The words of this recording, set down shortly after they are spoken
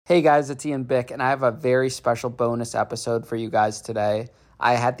Hey guys, it's Bick, and I have a very special bonus episode for you guys today.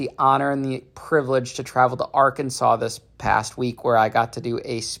 I had the honor and the privilege to travel to Arkansas this past week where I got to do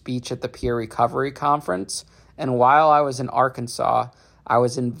a speech at the Peer Recovery Conference. And while I was in Arkansas, I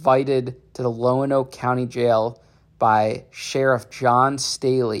was invited to the Lonoke County Jail by Sheriff John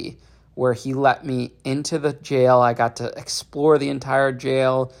Staley, where he let me into the jail. I got to explore the entire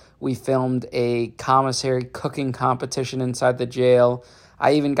jail. We filmed a commissary cooking competition inside the jail.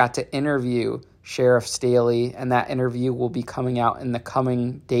 I even got to interview Sheriff Staley, and that interview will be coming out in the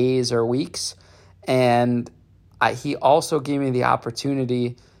coming days or weeks. And he also gave me the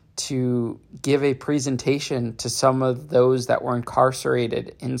opportunity to give a presentation to some of those that were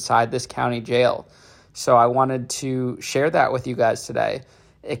incarcerated inside this county jail. So I wanted to share that with you guys today.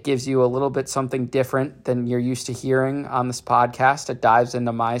 It gives you a little bit something different than you're used to hearing on this podcast. It dives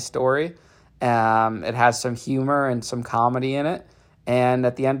into my story. It has some humor and some comedy in it. And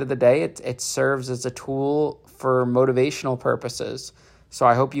at the end of the day, it serves as a tool for motivational purposes. So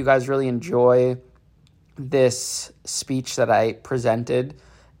I hope you guys really enjoy this speech that I presented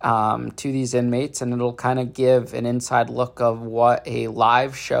to these inmates, and it'll kind of give an inside look of what a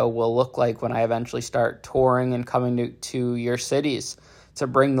live show will look like when I eventually start touring and coming to your cities to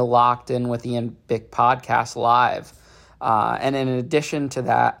bring the Locked In with Ian Bick podcast live. And in addition to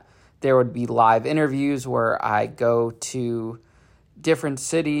that, there would be live interviews where I go to different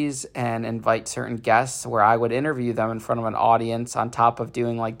cities and invite certain guests where I would interview them in front of an audience on top of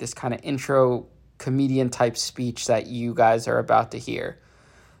doing like this kind of intro comedian type speech that you guys are about to hear.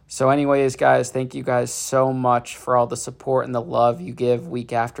 So anyways, guys, thank you guys so much for all the support and the love you give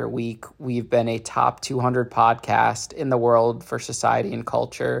week after week. We've been a top 200 podcast in the world for society and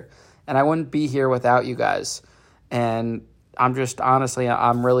culture, and I wouldn't be here without you guys. And I'm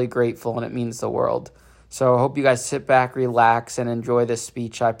really grateful, and it means the world. So I hope you guys sit back, relax, and enjoy this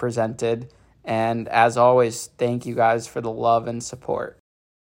speech I presented. And as always, thank you guys for the love and support.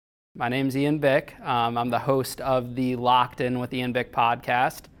 My name's Ian Bick. I'm the host of the Locked In with Ian Bick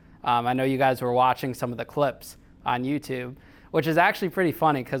podcast. I know you guys were watching some of the clips on YouTube, which is actually pretty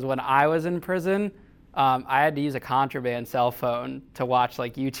funny because when I was in prison, I had to use a contraband cell phone to watch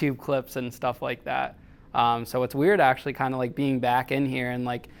like YouTube clips and stuff like that. So it's weird actually kind of like being back in here and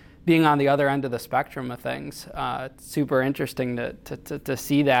like being on the other end of the spectrum of things. It's super interesting to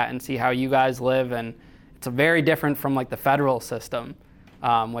see that and see how you guys live, and it's very different from like the federal system,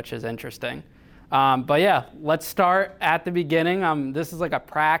 which is interesting. But yeah, let's start at the beginning. This is like a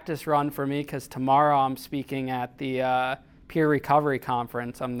practice run for me because tomorrow I'm speaking at the Peer Recovery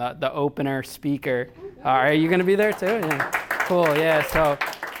Conference. I'm the opener speaker. Are you gonna be there too? Yeah. Cool, yeah, so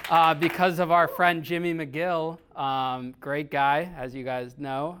because of our friend Jimmy McGill, great guy, as you guys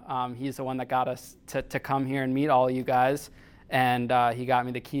know. He's the one that got us to come here and meet all you guys, and he got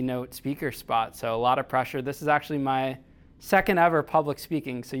me the keynote speaker spot, so a lot of pressure. This is actually my second ever public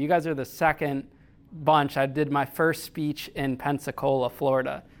speaking, so you guys are the second bunch. I did my first speech in Pensacola,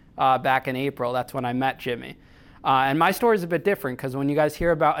 Florida, back in April. That's when I met Jimmy. And my story is a bit different because when you guys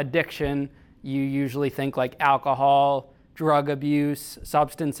hear about addiction, you usually think like alcohol, drug abuse,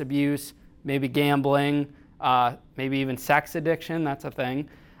 substance abuse, maybe gambling, maybe even sex addiction. That's a thing.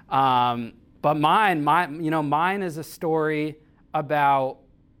 But mine is a story about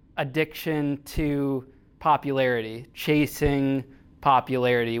addiction to popularity, chasing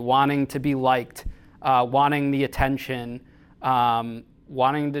popularity, wanting to be liked, wanting the attention,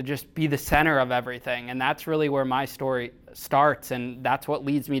 wanting to just be the center of everything. And that's really where my story starts, and that's what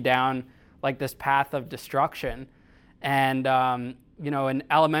leads me down like this path of destruction. And, in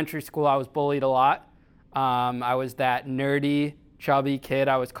elementary school, I was bullied a lot. I was that nerdy, chubby kid.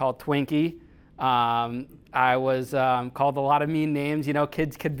 I was called Twinkie. I was called a lot of mean names.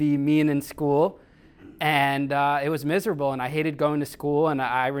 Kids could be mean in school. And it was miserable, and I hated going to school. And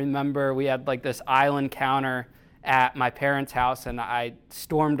I remember we had like this island counter at my parents' house, and I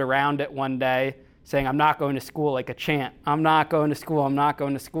stormed around it one day saying, "I'm not going to school," like a chant. "I'm not going to school, I'm not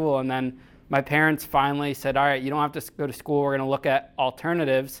going to school." And then my parents finally said, "All right, you don't have to go to school. We're going to look at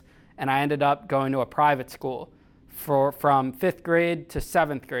alternatives." And I ended up going to a private school from 5th grade to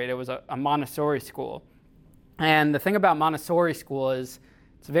 7th grade. It was a Montessori school. And the thing about Montessori school is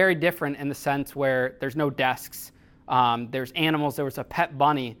it's very different in the sense where there's no desks. There's animals. There was a pet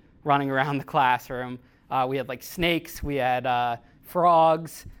bunny running around the classroom. We had like snakes. We had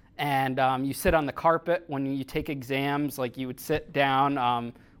frogs. And you sit on the carpet when you take exams. Like you would sit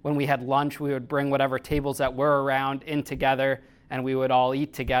down. When we had lunch, we would bring whatever tables that were around in together, and we would all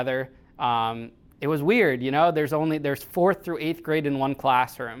eat together. It was weird, there's 4th through 8th grade in one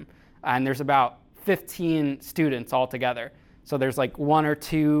classroom, and there's about 15 students altogether. So there's like 1 or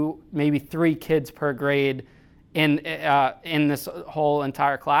 2, maybe 3 kids per grade in this whole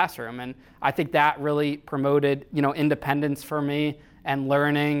entire classroom. And I think that really promoted, independence for me and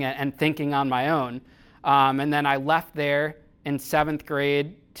learning and thinking on my own. And then I left there in 7th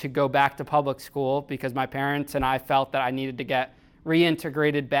grade to go back to public school because my parents and I felt that I needed to get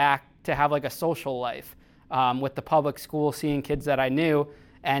reintegrated back to have like a social life with the public school, seeing kids that I knew.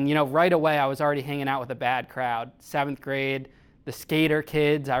 And, right away I was already hanging out with a bad crowd. 7th grade, the skater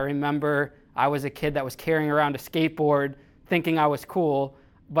kids. I remember I was a kid that was carrying around a skateboard thinking I was cool,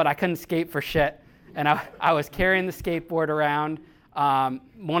 but I couldn't skate for shit. And I was carrying the skateboard around.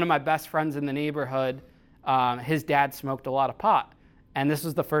 One of my best friends in the neighborhood, his dad smoked a lot of pot. And this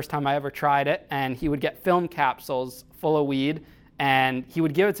was the first time I ever tried it. And he would get film capsules full of weed, and he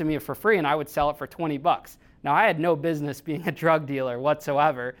would give it to me for free, and I would sell it for $20. Now, I had no business being a drug dealer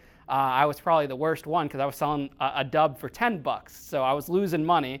whatsoever. I was probably the worst one because I was selling a dub for $10. So I was losing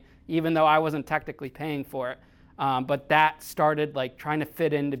money, even though I wasn't technically paying for it. But that started like trying to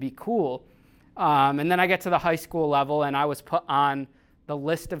fit in to be cool. And then I get to the high school level, and I was put on the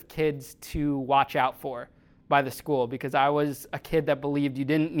list of kids to watch out for by the school because I was a kid that believed you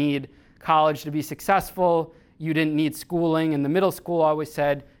didn't need college to be successful. You didn't need schooling. In the middle school, I always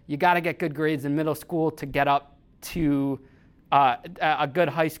said, you got to get good grades in middle school to get up to a good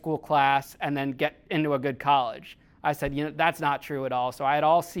high school class and then get into a good college. I said, that's not true at all. So I had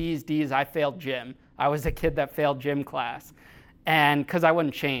all C's, D's. I failed gym. I was a kid that failed gym class. And because I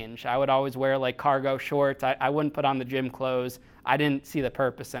wouldn't change, I would always wear like cargo shorts. I wouldn't put on the gym clothes. I didn't see the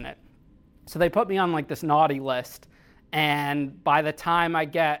purpose in it. So they put me on like this naughty list. And by the time I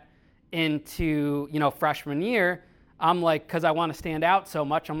get into, freshman year, I'm like, because I want to stand out so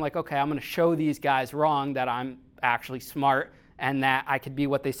much, I'm like, okay, I'm going to show these guys wrong that I'm actually smart and that I could be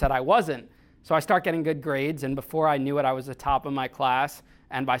what they said I wasn't. So I start getting good grades, and before I knew it, I was the top of my class,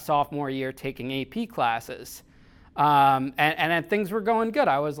 and by sophomore year, taking AP classes. And things were going good.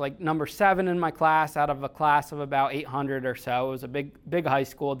 I was like number 7 in my class out of a class of about 800 or so. It was a big high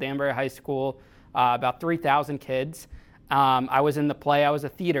school, Danbury High School, about 3,000 kids. I was in the play. I was a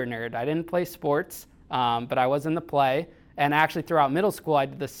theater nerd. I didn't play sports, but I was in the play. And actually throughout middle school, I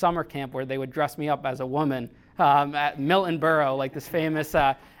did this summer camp where they would dress me up as a woman at Milton Berle, like this famous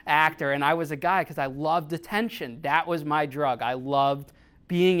actor. And I was a guy because I loved attention. That was my drug. I loved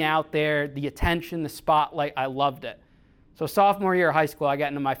being out there, the attention, the spotlight. I loved it. So sophomore year of high school, I got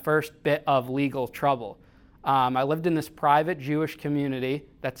into my first bit of legal trouble. I lived in this private Jewish community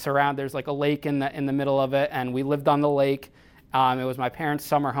that's surrounded. There's like a lake in the middle of it, and we lived on the lake. It was my parents'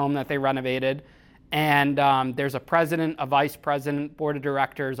 summer home that they renovated. And there's a president, a vice president, board of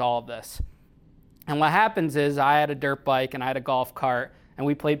directors, all of this. And what happens is I had a dirt bike and I had a golf cart, and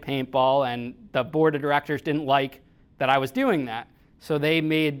we played paintball, and the board of directors didn't like that I was doing that. So they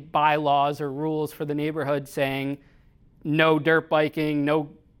made bylaws or rules for the neighborhood saying no dirt biking, no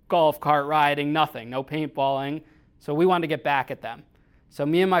golf cart riding, nothing, no paintballing. So we wanted to get back at them. So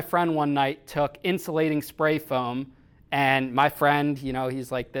me and my friend one night took insulating spray foam, and my friend,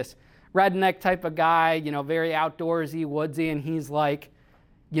 he's like this redneck type of guy, very outdoorsy, woodsy, and he's like,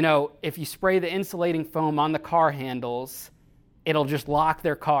 if you spray the insulating foam on the car handles, it'll just lock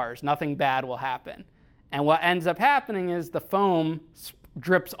their cars. Nothing bad will happen. And what ends up happening is the foam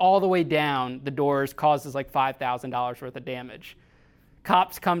drips all the way down the doors, causes like $5,000 worth of damage.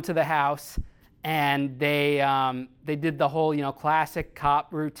 Cops come to the house, and they did the whole, classic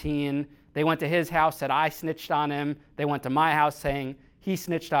cop routine. They went to his house, said I snitched on him. They went to my house saying he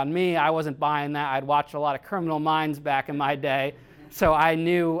snitched on me. I wasn't buying that. I'd watched a lot of Criminal Minds back in my day, so I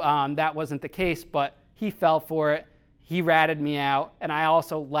knew that wasn't the case, but he fell for it. He ratted me out, and I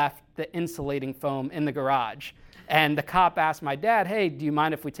also left the insulating foam in the garage. And the cop asked my dad, hey, do you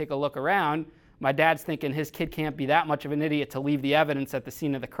mind if we take a look around? My dad's thinking his kid can't be that much of an idiot to leave the evidence at the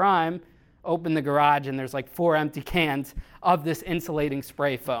scene of the crime. Open the garage, and there's like 4 empty cans of this insulating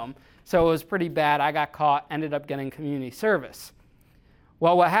spray foam. So it was pretty bad. I got caught, ended up getting community service.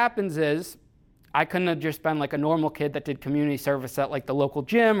 Well, what happens is I couldn't have just been like a normal kid that did community service at like the local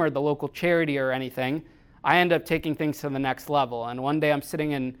gym or the local charity or anything. I ended up taking things to the next level. And one day I'm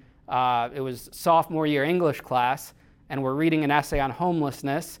sitting in, it was sophomore year English class, and we're reading an essay on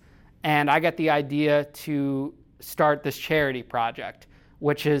homelessness. And I got the idea to start this charity project,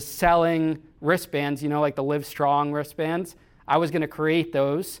 which is selling wristbands, like the Live Strong wristbands. I was going to create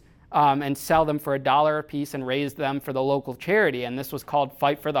those and sell them for $1 a piece and raise them for the local charity. And this was called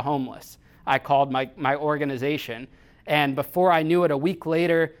Fight for the Homeless. I called my organization. And before I knew it, a week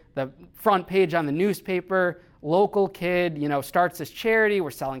later, the front page on the newspaper, local kid, starts this charity.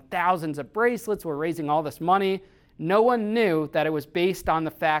 We're selling thousands of bracelets. We're raising all this money. no one knew that it was based on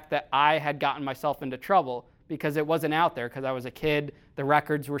the fact that I had gotten myself into trouble, because it wasn't out there because I was a kid. The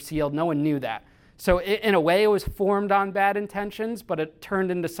records were sealed. No one knew that. So in a way, it was formed on bad intentions, but it turned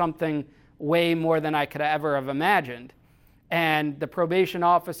into something way more than I could ever have imagined. And the probation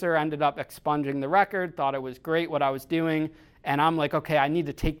officer ended up expunging the record, thought it was great what I was doing, and I'm like, okay, I need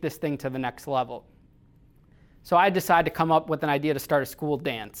to take this thing to the next level. So I decided to come up with an idea to start a school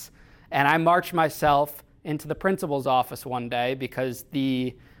dance. And I marched myself into the principal's office one day because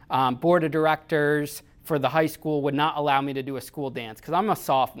the board of directors for the high school would not allow me to do a school dance because I'm a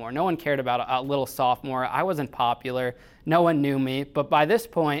sophomore. No one cared about a little sophomore. I wasn't popular. No one knew me. But by this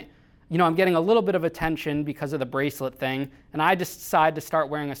point, I'm getting a little bit of attention because of the bracelet thing, and I just decided to start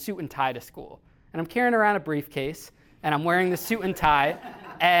wearing a suit and tie to school. And I'm carrying around a briefcase, and I'm wearing the suit and tie,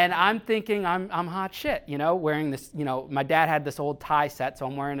 and I'm thinking I'm hot shit, wearing this, my dad had this old tie set, so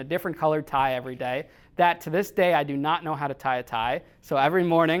I'm wearing a different colored tie every day. That to this day, I do not know how to tie a tie. So every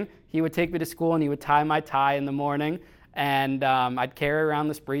morning, he would take me to school and he would tie my tie in the morning, and I'd carry around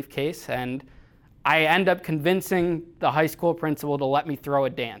this briefcase, and I end up convincing the high school principal to let me throw a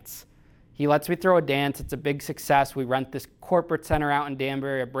dance. He lets me throw a dance. It's a big success. We rent this corporate center out in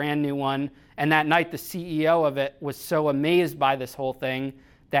Danbury, a brand new one. And that night, the CEO of it was so amazed by this whole thing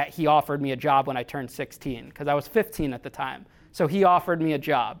that he offered me a job when I turned 16, because I was 15 at the time. So he offered me a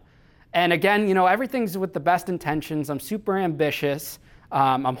job. And again, everything's with the best intentions. I'm super ambitious.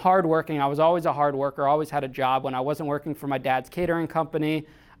 I'm hardworking. I was always a hard worker, always had a job. When I wasn't working for my dad's catering company,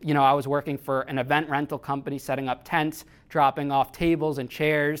 I was working for an event rental company, setting up tents, dropping off tables and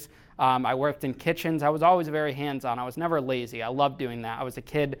chairs. I worked in kitchens. I was always very hands-on. I was never lazy. I loved doing that. I was a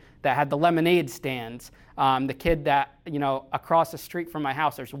kid that had the lemonade stands. The kid that, across the street from my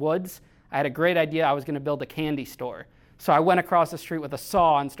house, there's woods. I had a great idea. I was going to build a candy store. So I went across the street with a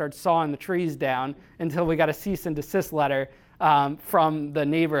saw and started sawing the trees down until we got a cease and desist letter from the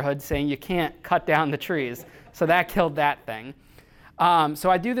neighborhood saying you can't cut down the trees. So that killed that thing.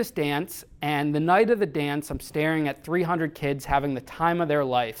 So I do this dance, and the night of the dance, I'm staring at 300 kids having the time of their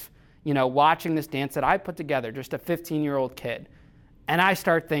life, watching this dance that I put together, just a 15-year-old kid. And I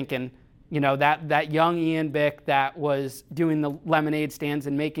start thinking, that young Ian Bick that was doing the lemonade stands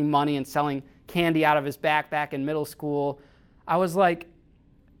and making money and selling candy out of his backpack in middle school, I was like,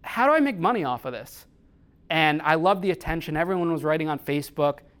 how do I make money off of this? And I loved the attention. Everyone was writing on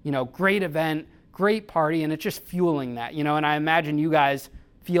Facebook, great event, great party, and it's just fueling that, and I imagine you guys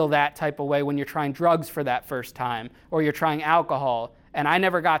feel that type of way when you're trying drugs for that first time or you're trying alcohol. And I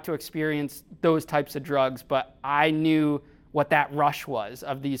never got to experience those types of drugs, but I knew what that rush was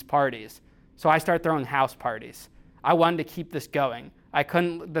of these parties. So I started throwing house parties. I wanted to keep this going.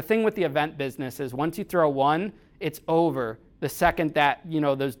 The thing with the event business is once you throw one, it's over. The second that,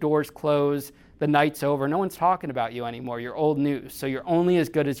 those doors close, the night's over, no one's talking about you anymore. You're old news. So you're only as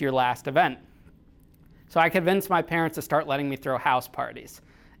good as your last event. So I convinced my parents to start letting me throw house parties.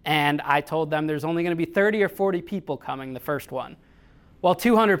 And I told them there's only going to be 30 or 40 people coming the first one. Well,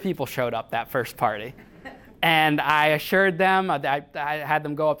 200 people showed up that first party. And I assured them, I had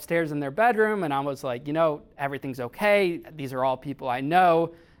them go upstairs in their bedroom, and I was like, everything's okay. These are all people I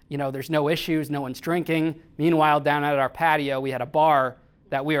know. There's no issues, no one's drinking. Meanwhile, down at our patio, we had a bar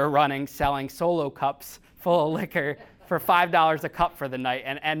that we were running, selling solo cups full of liquor for $5 a cup for the night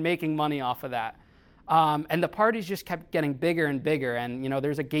and making money off of that. And the parties just kept getting bigger and bigger. And,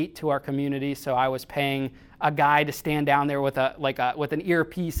 there's a gate to our community, so I was paying a guy to stand down there with an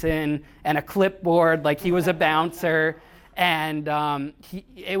earpiece in and a clipboard, like he was a bouncer. And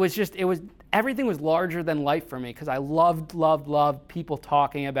everything was larger than life for me because I loved people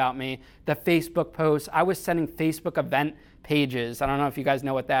talking about me. The Facebook posts, I was sending Facebook event pages. I don't know if you guys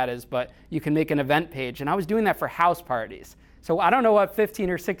know what that is, but you can make an event page. And I was doing that for house parties. So I don't know what 15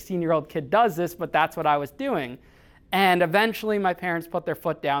 or 16-year-old kid does this, but that's what I was doing. And eventually my parents put their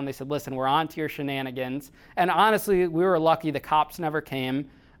foot down. They said, listen, we're on to your shenanigans. And honestly, we were lucky. The cops never came.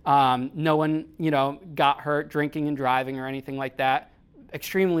 No one, got hurt drinking and driving or anything like that.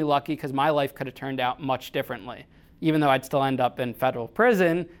 Extremely lucky because my life could have turned out much differently, even though I'd still end up in federal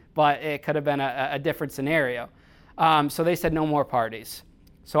prison, but it could have been a different scenario. So they said no more parties.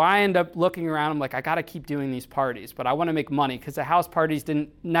 So I end up looking around, I'm like, I gotta keep doing these parties, but I wanna make money because the house parties didn't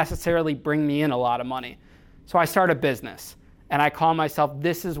necessarily bring me in a lot of money. So I start a business and I call myself,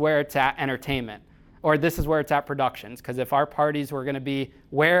 this is where it's at entertainment, or this is where it's at productions. Because if our parties were gonna be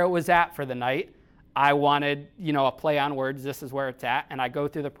where it was at for the night, I wanted, a play on words, this is where it's at. And I go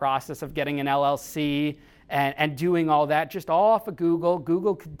through the process of getting an LLC and doing all that, just all off of Google.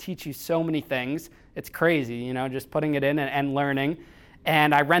 Google could teach you so many things. It's crazy, just putting it in and learning.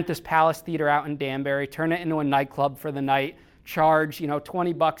 And I rent this Palace Theater out in Danbury, turn it into a nightclub for the night, charge,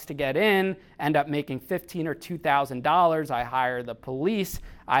 $20 to get in, end up making $1,500 or $2,000. I hire the police,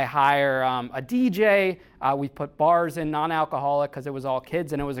 I hire a DJ, we put bars in, non-alcoholic, because it was all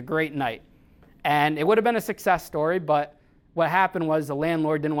kids, and it was a great night. And it would have been a success story, but what happened was the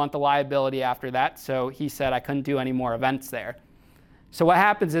landlord didn't want the liability after that, so he said I couldn't do any more events there. So what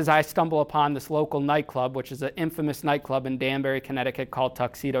happens is I stumble upon this local nightclub, which is an infamous nightclub in Danbury, Connecticut called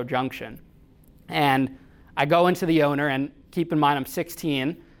Tuxedo Junction. And I go into the owner, and keep in mind I'm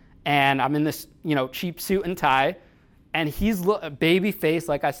 16, and I'm in this cheap suit and tie, and he's a baby face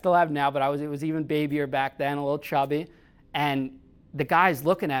like I still have now, but it was even babier back then, a little chubby. And the guy's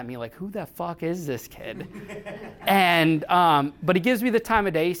looking at me like, who the fuck is this kid? And but he gives me the time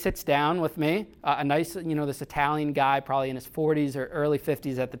of day. He sits down with me, a nice, this Italian guy, probably in his 40s or early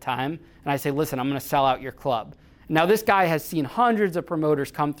 50s at the time. And I say, listen, I'm going to sell out your club. Now, this guy has seen hundreds of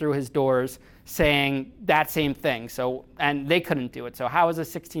promoters come through his doors saying that same thing. And they couldn't do it. So how is a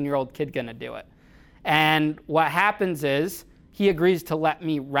 16-year-old kid going to do it? And what happens is he agrees to let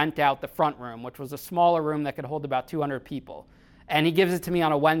me rent out the front room, which was a smaller room that could hold about 200 people. And he gives it to me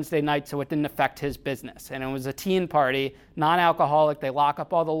on a Wednesday night, so it didn't affect his business. And it was a teen party, non-alcoholic. They lock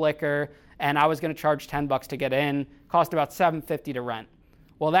up all the liquor, and I was going to charge $10 to get in. Cost about $7.50 to rent.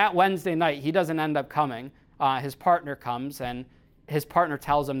 Well, that Wednesday night, he doesn't end up coming. His partner comes, and his partner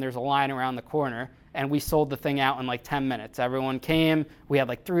tells him there's a line around the corner, and we sold the thing out in like 10 minutes. Everyone came. We had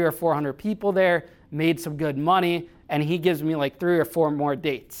like 300 or 400 people there, made some good money, and he gives me like 3 or 4 more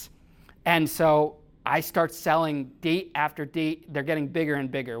dates. And so I start selling date after date. They're getting bigger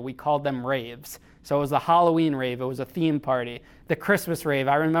and bigger. We called them raves. So it was the Halloween rave. It was a theme party. The Christmas rave.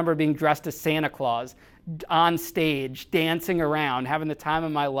 I remember being dressed as Santa Claus on stage, dancing around, having the time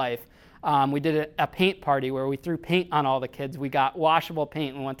of my life. We did a paint party where we threw paint on all the kids. We got washable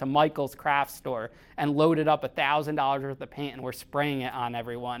paint and went to Michael's craft store and loaded up $1,000 worth of paint, and we're spraying it on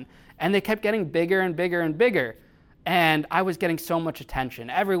everyone. And they kept getting bigger and bigger and bigger. And I was getting so much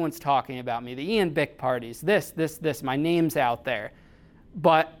attention. Everyone's talking about me. The Bick parties, this. My name's out there.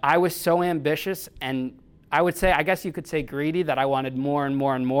 But I was so ambitious, and I guess you could say greedy, that I wanted more and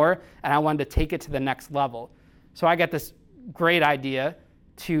more and more, and I wanted to take it to the next level. So I got this great idea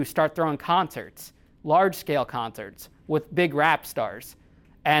to start throwing concerts, large-scale concerts with big rap stars.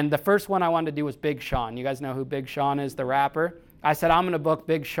 And the first one I wanted to do was Big Sean. You guys know who Big Sean is, the rapper? I said, I'm going to book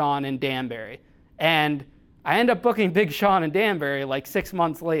Big Sean in Danbury. And I ended up booking Big Sean in Danbury like 6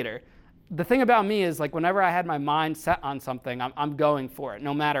 months later. The thing about me is, like, whenever I had my mind set on something, I'm going for it,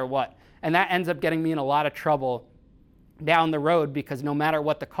 no matter what. And that ends up getting me in a lot of trouble down the road, because no matter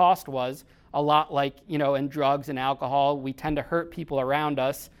what the cost was, a lot like, in drugs and alcohol, we tend to hurt people around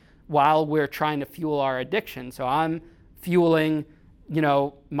us while we're trying to fuel our addiction. So I'm fueling,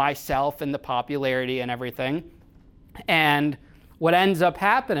 myself and the popularity and everything. And what ends up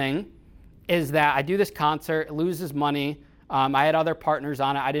happening is that I do this concert, it loses money. I had other partners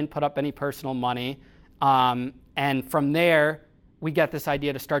on it. I didn't put up any personal money. And from there, we get this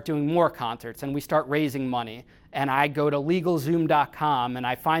idea to start doing more concerts, and we start raising money. And I go to LegalZoom.com, and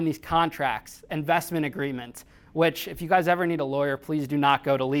I find these contracts, investment agreements, which if you guys ever need a lawyer, please do not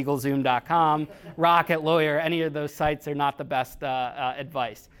go to LegalZoom.com, Rocket Lawyer, any of those sites are not the best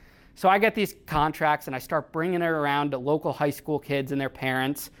advice. So I get these contracts, and I start bringing it around to local high school kids and their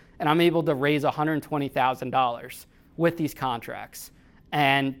parents, and I'm able to raise $120,000 with these contracts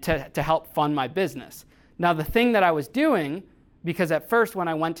and to help fund my business. Now, the thing that I was doing, because at first when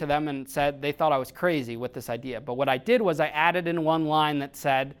I went to them and said, they thought I was crazy with this idea. But what I did was I added in one line that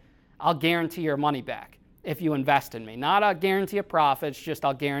said, I'll guarantee your money back if you invest in me. Not a guarantee of profits, just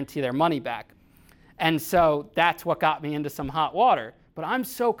I'll guarantee their money back. And so that's what got me into some hot water. But I'm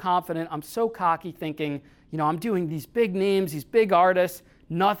so confident, I'm so cocky, thinking, I'm doing these big names, these big artists,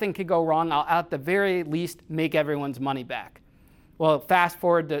 nothing could go wrong. I'll at the very least make everyone's money back. Well, fast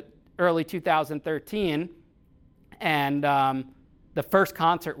forward to early 2013, and the first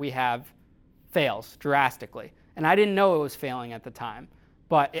concert we have fails drastically. And I didn't know it was failing at the time,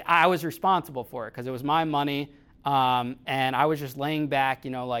 but I was responsible for it because it was my money, and I was just laying back,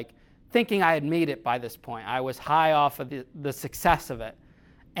 thinking I had made it by this point. I was high off of the success of it.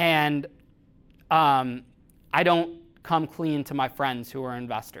 And I don't come clean to my friends who are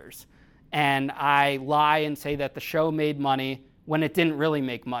investors. And I lie and say that the show made money when it didn't really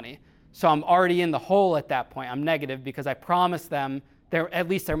make money. So I'm already in the hole at that point. I'm negative because I promised them at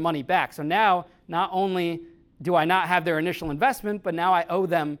least their money back. So now, not only do I not have their initial investment, but now I owe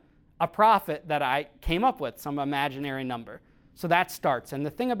them a profit that I came up with, some imaginary number. So that starts. And the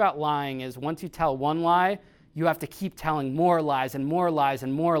thing about lying is once you tell one lie, you have to keep telling more lies and more lies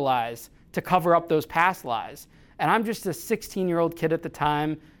and more lies to cover up those past lies. And I'm just a 16-year-old kid at the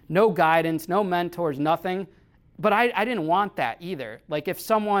time, no guidance, no mentors, nothing. But I didn't want that either. Like if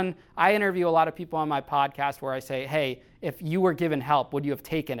someone, I interview a lot of people on my podcast where I say, hey, if you were given help, would you have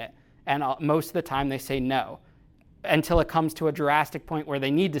taken it? And most of the time they say no, until it comes to a drastic point where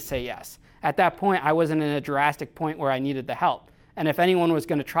they need to say yes. At that point, I wasn't in a drastic point where I needed the help. And if anyone was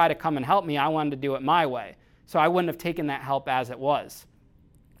going to try to come and help me, I wanted to do it my way. So I wouldn't have taken that help as it was.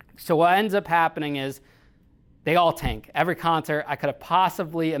 So what ends up happening is they all tank. Every concert I could have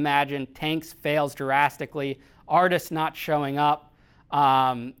possibly imagined tanks, fails drastically. Artists not showing up.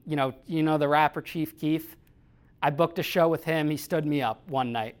 You know the rapper Chief Keef? I booked a show with him. He stood me up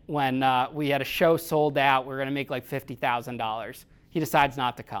one night when we had a show sold out. We were going to make like $50,000. He decides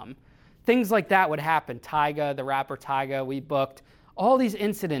not to come. Things like that would happen. Tyga, the rapper Tyga, we booked. All these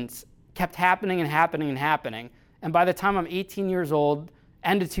incidents kept happening and happening and happening. And by the time I'm 18 years old,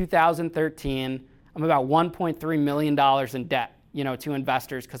 end of 2013, I'm about $1.3 million in debt, to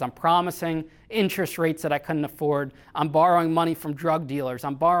investors because I'm promising interest rates that I couldn't afford. I'm borrowing money from drug dealers.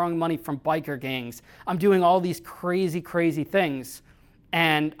 I'm borrowing money from biker gangs. I'm doing all these crazy, crazy things.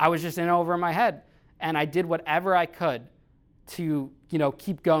 And I was just in over my head. And I did whatever I could to,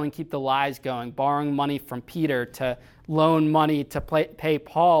 keep going, keep the lies going, borrowing money from Peter to loan money to pay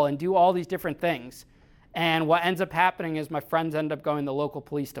Paul and do all these different things. And what ends up happening is my friends end up going to the local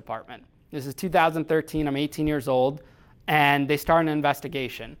police department. This is 2013, I'm 18 years old, and they start an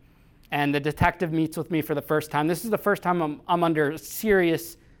investigation. And the detective meets with me for the first time. This is the first time I'm under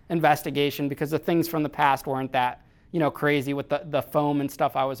serious investigation because the things from the past weren't that, crazy with the foam and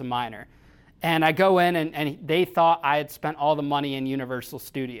stuff. I was a minor. And I go in and they thought I had spent all the money in Universal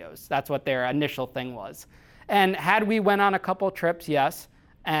Studios. That's what their initial thing was. And had we went on a couple trips, yes.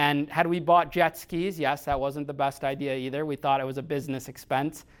 And had we bought jet skis, yes, that wasn't the best idea either. We thought it was a business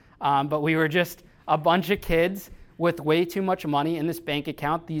expense. But we were just a bunch of kids with way too much money in this bank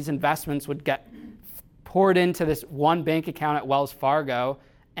account. These investments would get poured into this one bank account at Wells Fargo.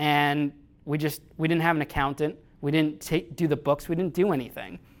 And we didn't have an accountant. We didn't do the books. We didn't do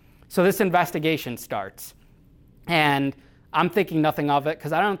anything. So this investigation starts. And I'm thinking nothing of it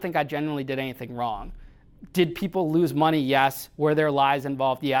because I don't think I genuinely did anything wrong. Did people lose money? Yes. Were there lies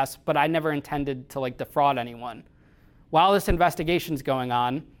involved? Yes. But I never intended to defraud anyone. While this investigation's going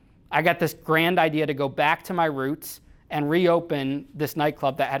on, I got this grand idea to go back to my roots and reopen this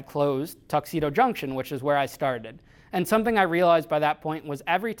nightclub that had closed, Tuxedo Junction, which is where I started. And something I realized by that point was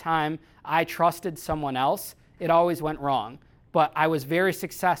every time I trusted someone else, it always went wrong. But I was very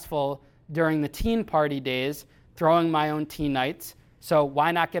successful during the teen party days, throwing my own teen nights. So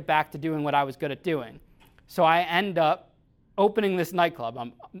why not get back to doing what I was good at doing? So I end up opening this nightclub.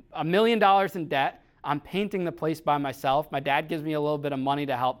 I'm $1 million in debt. I'm painting the place by myself. My dad gives me a little bit of money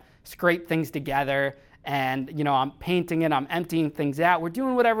to help scrape things together. And, I'm painting it. I'm emptying things out. We're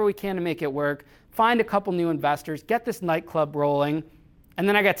doing whatever we can to make it work. Find a couple new investors, get this nightclub rolling. And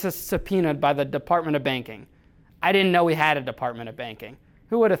then I get subpoenaed by the Department of Banking. I didn't know we had a Department of Banking.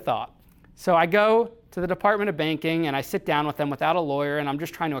 Who would have thought? So I go to the Department of Banking and I sit down with them without a lawyer and I'm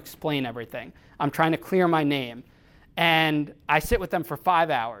just trying to explain everything. I'm trying to clear my name. And I sit with them for 5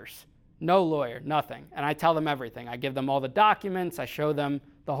 hours. No lawyer, nothing. And I tell them everything. I give them all the documents. I show them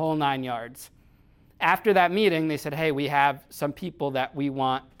the whole 9 yards. After that meeting, they said, hey, we have some people that we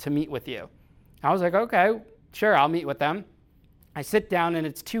want to meet with you. I was like, okay, sure, I'll meet with them. I sit down and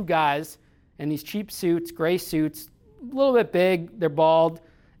it's two guys in these cheap suits, gray suits, a little bit big, they're bald.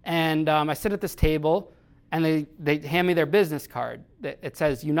 And I sit at this table and they hand me their business card. It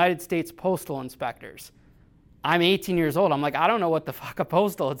says United States Postal Inspectors. I'm 18 years old. I'm like, I don't know what the fuck a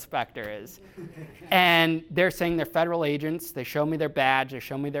postal inspector is. And they're saying they're federal agents. They show me their badge. They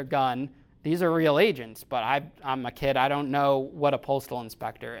show me their gun. These are real agents, but I'm a kid. I don't know what a postal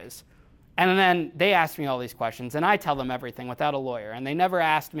inspector is. And then they ask me all these questions, and I tell them everything without a lawyer. And they never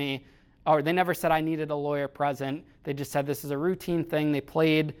asked me, or they never said I needed a lawyer present. They just said this is a routine thing. They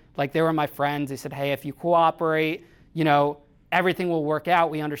played like they were my friends. They said, hey, if you cooperate, everything will work out.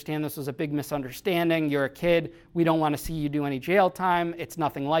 We understand this was a big misunderstanding. You're a kid. We don't want to see you do any jail time. It's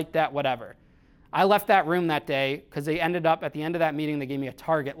nothing like that, whatever. I left that room that day because they ended up, at the end of that meeting, they gave me a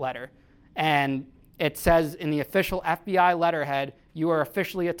target letter. And it says in the official FBI letterhead, you are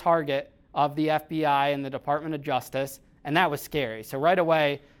officially a target of the FBI and the Department of Justice. And that was scary. So right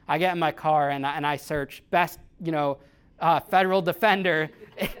away, I get in my car and I search best, federal defender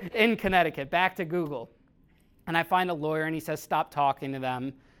in Connecticut, back to Google. And I find a lawyer and he says, stop talking to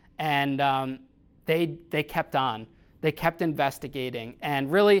them. And they kept on. They kept investigating.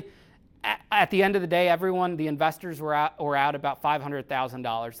 And really, at the end of the day, the investors were out about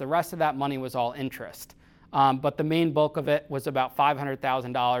 $500,000. The rest of that money was all interest. But the main bulk of it was about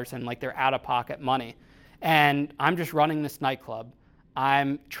 $500,000 and like their out-of-pocket money. And I'm just running this nightclub.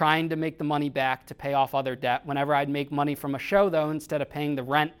 I'm trying to make the money back to pay off other debt. Whenever I'd make money from a show, though, instead of paying the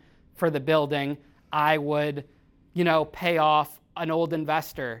rent for the building, I would, pay off an old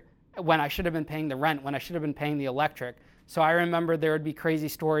investor when I should have been paying the rent, when I should have been paying the electric. So I remember there would be crazy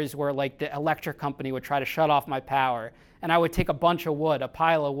stories where like the electric company would try to shut off my power, and I would take a bunch of wood, a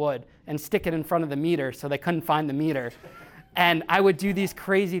pile of wood, and stick it in front of the meter so they couldn't find the meter. And I would do these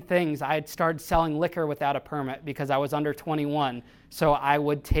crazy things. I had started selling liquor without a permit because I was under 21. So I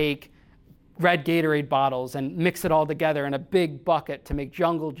would take red Gatorade bottles and mix it all together in a big bucket to make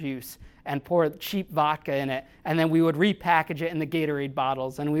jungle juice and pour cheap vodka in it. And then we would repackage it in the Gatorade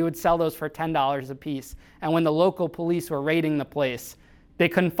bottles, and we would sell those for $10 a piece. And when the local police were raiding the place, they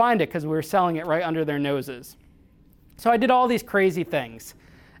couldn't find it because we were selling it right under their noses. So I did all these crazy things.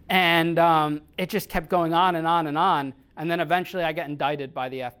 And it just kept going on and on and on. And then eventually I got indicted by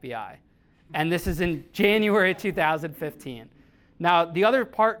the FBI. And this is in January 2015. Now, the other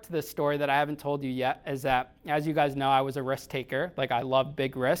part to this story that I haven't told you yet is that, as you guys know, I was a risk taker. Like, I love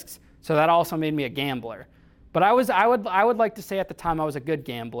big risks. So that also made me a gambler. But I would like to say at the time I was a good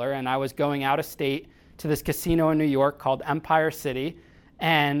gambler, and I was going out of state to this casino in New York called Empire City,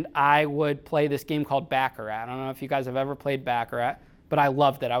 and I would play this game called Baccarat. I don't know if you guys have ever played Baccarat, but I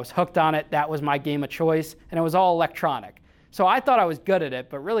loved it. I was hooked on it. That was my game of choice, and it was all electronic. So I thought I was good at it,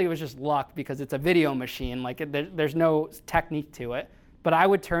 but really it was just luck because it's a video machine. Like, there's no technique to it. But I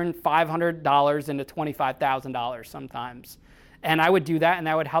would turn $500 into $25,000 sometimes. And I would do that, and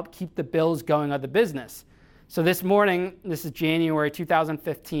that would help keep the bills going of the business. So this morning, this is January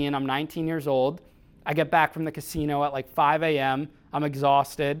 2015, I'm 19 years old. I get back from the casino at like 5 a.m. I'm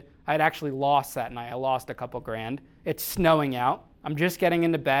exhausted. I had actually lost that night. I lost a couple grand. It's snowing out. I'm just getting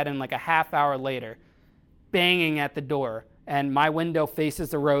into bed, and like a half hour later, banging at the door. And my window faces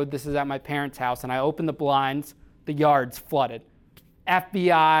the road. This is at my parents' house. And I open the blinds. The yard's flooded.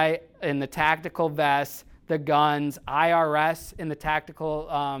 FBI in the tactical vests, the guns, IRS in the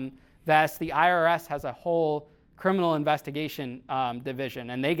tactical vests. The IRS has a whole criminal investigation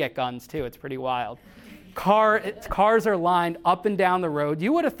division, and they get guns too. It's pretty wild. Cars are lined up and down the road.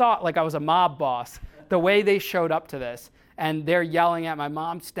 You would have thought like I was a mob boss, the way they showed up to this. And they're yelling at my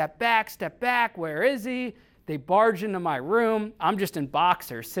mom, step back, where is he? They barge into my room. I'm just in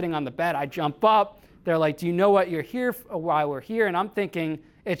boxers, sitting on the bed. I jump up. They're like, do you know what you're here for, why we're here? And I'm thinking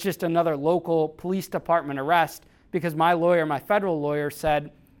it's just another local police department arrest because my lawyer, my federal lawyer,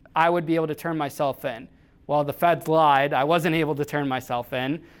 said I would be able to turn myself in. Well, the feds lied. I wasn't able to turn myself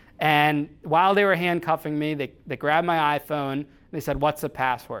in. And while they were handcuffing me, they grabbed my iPhone. They said, what's the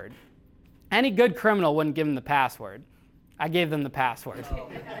password? Any good criminal wouldn't give them the password. I gave them the password.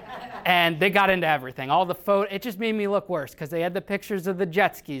 And they got into everything. All the it just made me look worse because they had the pictures of the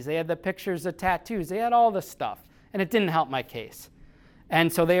jet skis. They had the pictures of tattoos. They had all this stuff. And it didn't help my case.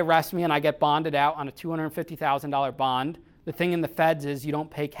 And so they arrest me, and I get bonded out on a $250,000 bond. The thing in the feds is you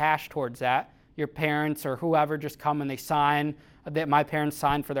don't pay cash towards that. Your parents or whoever just come and they sign. My parents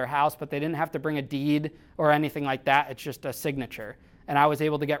signed for their house, but they didn't have to bring a deed or anything like that. It's just a signature. And I was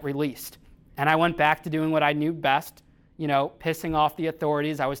able to get released. And I went back to doing what I knew best, pissing off the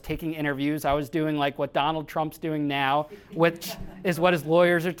authorities. I was taking interviews. I was doing like what Donald Trump's doing now, which is what his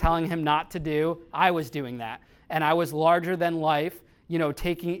lawyers are telling him not to do. I was doing that. And I was larger than life,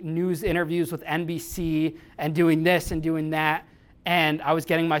 taking news interviews with NBC and doing this and doing that. And I was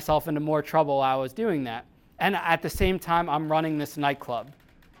getting myself into more trouble while I was doing that. And at the same time, I'm running this nightclub,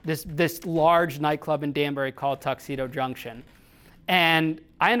 this large nightclub in Danbury called Tuxedo Junction. And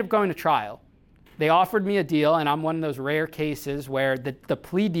I ended up going to trial. They offered me a deal, and I'm one of those rare cases where the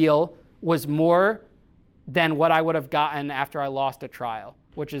plea deal was more than what I would have gotten after I lost a trial,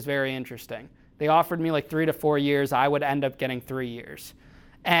 which is very interesting. They offered me like 3 to 4 years. I would end up getting 3 years.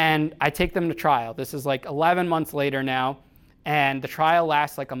 And I take them to trial. This is like 11 months later now, and the trial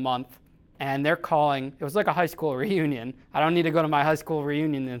lasts like a month. And they're calling. It was like a high school reunion. I don't need to go to my high school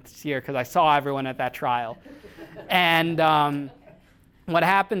reunion this year because I saw everyone at that trial. And what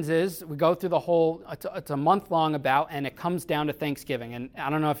happens is we go through the whole, it's a month-long about, and it comes down to Thanksgiving. And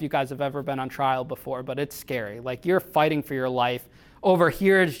I don't know if you guys have ever been on trial before, but it's scary. Like, you're fighting for your life. Over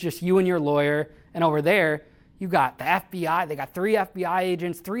here, it's just you and your lawyer. And over there, you got the FBI. They got 3 FBI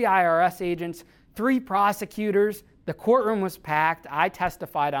agents, 3 IRS agents, 3 prosecutors. The courtroom was packed. I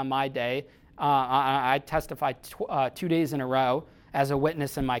testified on my day. I testified 2 days in a row as a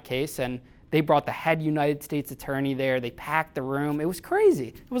witness in my case. And They brought the head United States attorney there. They packed the room. It was crazy.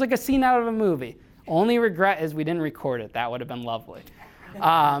 It was like a scene out of a movie. Only regret is we didn't record it. That would have been lovely.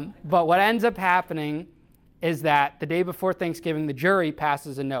 But what ends up happening is that the day before Thanksgiving, the jury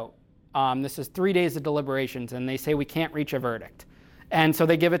passes a note. This is 3 days of deliberations, and they say we can't reach a verdict. And so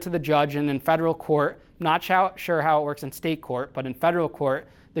they give it to the judge, and in federal court, not sure how it works in state court, but in federal court,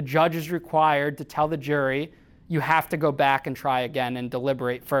 the judge is required to tell the jury, you have to go back and try again and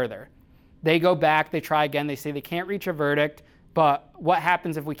deliberate further. They go back, they try again, they say they can't reach a verdict, but what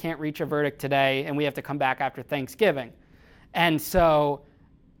happens if we can't reach a verdict today and we have to come back after Thanksgiving? And so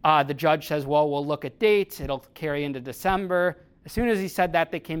the judge says, well, we'll look at dates, it'll carry into December. As soon as he said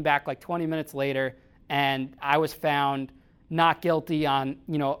that, they came back like 20 minutes later, and I was found not guilty on,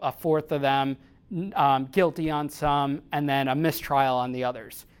 a fourth of them, guilty on some, and then a mistrial on the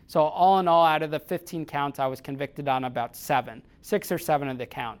others. So all in all, out of the 15 counts, I was convicted on about 6 or 7 of the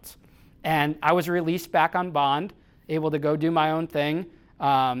counts. And I was released back on bond, able to go do my own thing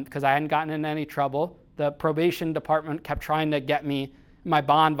because I hadn't gotten in any trouble. The probation department kept trying to get me my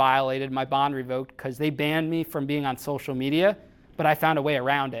bond violated, my bond revoked, because they banned me from being on social media, but I found a way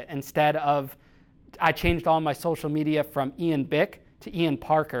around it. Instead of, I changed all my social media from Ian Bick to Ian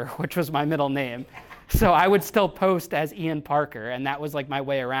Parker, which was my middle name. So I would still post as Ian Parker, and that was like my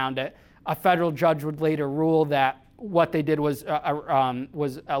way around it. A federal judge would later rule that what they did was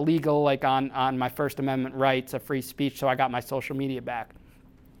illegal, like on my First Amendment rights of free speech, so I got my social media back.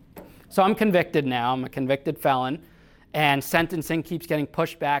 So I'm convicted now. I'm a convicted felon, and sentencing keeps getting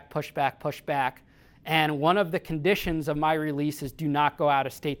pushed back. And one of the conditions of my release is do not go out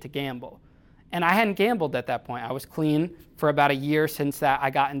of state to gamble. And I hadn't gambled at that point. I was clean for about a year since that I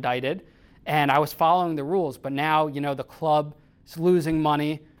got indicted, and I was following the rules. But now, the club is losing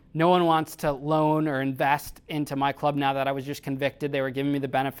money. No one wants to loan or invest into my club now that I was just convicted. They were giving me the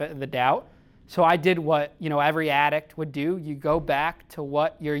benefit of the doubt. So I did what, every addict would do. You go back to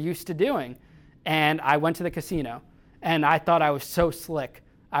what you're used to doing. And I went to the casino. And I thought I was so slick.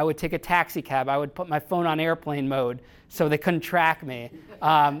 I would take a taxi cab. I would put my phone on airplane mode so they couldn't track me.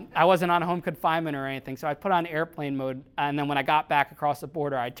 I wasn't on home confinement or anything, so I'd put on airplane mode, and then when I got back across the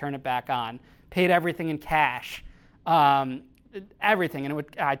border, I'd turn it back on. Paid everything in cash, everything, and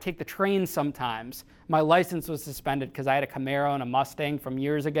I'd take the train sometimes. My license was suspended because I had a Camaro and a Mustang from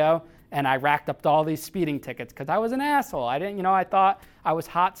years ago, and I racked up all these speeding tickets because I was an asshole. I didn't, I thought I was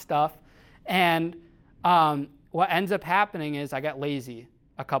hot stuff, and what ends up happening is I got lazy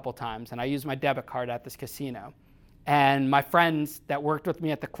a couple times, and I used my debit card at this casino. And my friends that worked with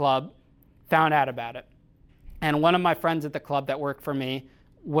me at the club found out about it. And one of my friends at the club that worked for me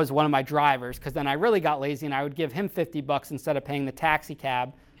was one of my drivers, because then I really got lazy and I would give him $50 instead of paying the taxi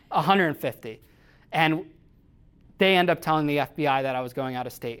cab $150. And they end up telling the FBI that I was going out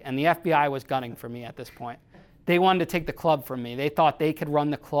of state. And the FBI was gunning for me at this point. They wanted to take the club from me. They thought they could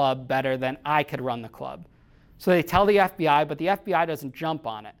run the club better than I could run the club. So they tell the FBI, but the FBI doesn't jump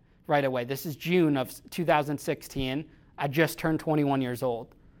on it right away. This is June of 2016. I just turned 21 years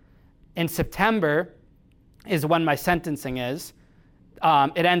old. In September is when my sentencing is.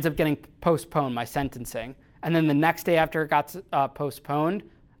 It ends up getting postponed, my sentencing. And then the next day after it got postponed,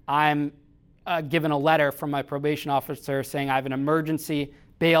 I'm given a letter from my probation officer saying I have an emergency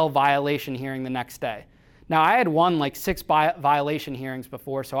bail violation hearing the next day. Now, I had won like 6 violation hearings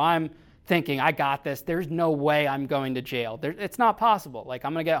before, so I'm thinking, I got this. There's no way I'm going to jail. It's not possible. Like,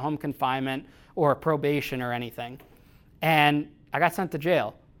 I'm going to get home confinement or probation or anything. And I got sent to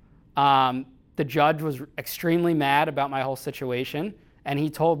jail. The judge was extremely mad about my whole situation. And he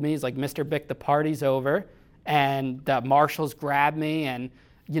told me, he's like, Mr. Bick, the party's over. And the marshals grabbed me. And,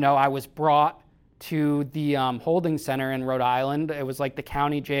 I was brought to the holding center in Rhode Island. It was like the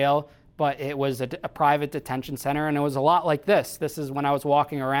county jail, but it was a private detention center. And it was a lot like this. This is when I was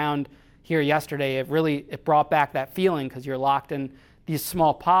walking around here yesterday. It brought back that feeling because you're locked in these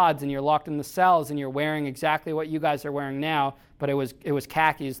small pods and you're locked in the cells and you're wearing exactly what you guys are wearing now, but it was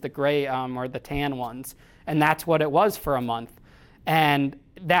khakis, the gray or the tan ones. And that's what it was for a month. And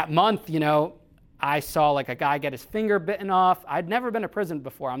that month, I saw like a guy get his finger bitten off. I'd never been to prison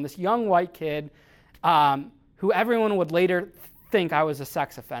before. I'm this young white kid who everyone would later think I was a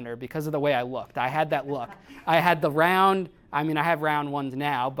sex offender because of the way I looked. I had that look. I had the round, I have round ones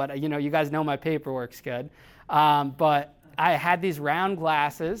now, but you guys know my paperwork's good. But I had these round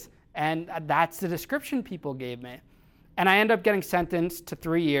glasses, and that's the description people gave me. And I ended up getting sentenced to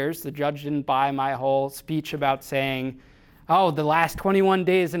 3 years. The judge didn't buy my whole speech about saying, oh, the last 21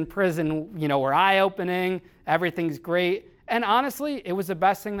 days in prison, were eye-opening, everything's great. And honestly, it was the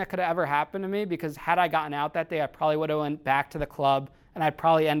best thing that could have ever happened to me, because had I gotten out that day, I probably would have went back to the club and I'd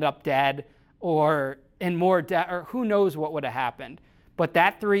probably end up dead. or in more debt, or who knows what would have happened. But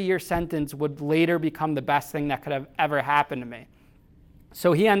that 3-year sentence would later become the best thing that could have ever happened to me.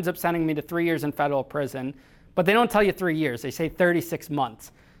 So he ends up sending me to 3 years in federal prison, but they don't tell you 3 years. They say 36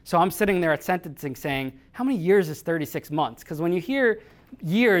 months. So I'm sitting there at sentencing saying, how many years is 36 months? Because when you hear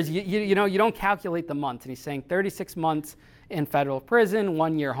years, you don't calculate the months. And he's saying 36 months in federal prison,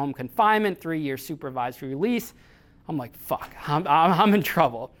 1 year home confinement, 3 years supervised release. I'm like, fuck, I'm in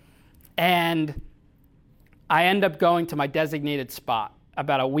trouble. And I end up going to my designated spot.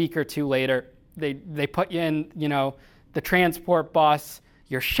 About a week or two later, they put you in, the transport bus.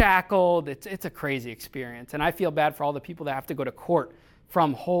 You're shackled. It's a crazy experience. And I feel bad for all the people that have to go to court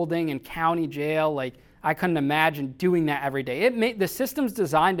from holding and county jail. Like, I couldn't imagine doing that every day. The system's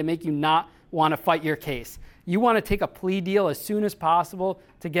designed to make you not want to fight your case. You want to take a plea deal as soon as possible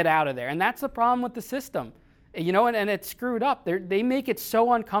to get out of there. And that's the problem with the system. And it's screwed up. They make it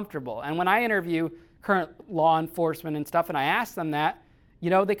so uncomfortable. And when I interview current law enforcement and stuff, and I ask them that,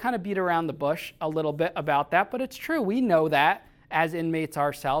 they kind of beat around the bush a little bit about that, but it's true. We know that as inmates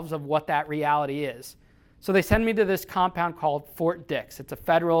ourselves of what that reality is. So they send me to this compound called Fort Dix. It's a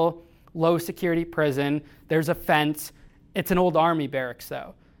federal low security prison. There's a fence. It's an old Army barracks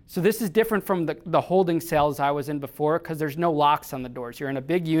though. So this is different from the holding cells I was in before because there's no locks on the doors. You're in a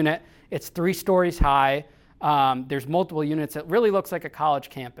big unit. It's 3 stories high. There's multiple units. It really looks like a college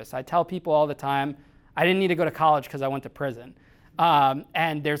campus. I tell people all the time, I didn't need to go to college because I went to prison.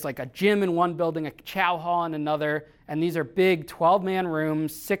 And there's like a gym in one building, a chow hall in another, and these are big 12-man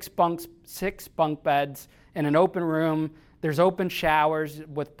rooms, 6 bunk beds in an open room. There's open showers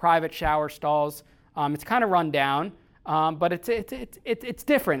with private shower stalls. It's kind of run down, but it's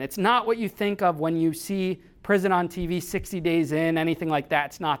different. It's not what you think of when you see prison on TV, 60 days in, anything like that.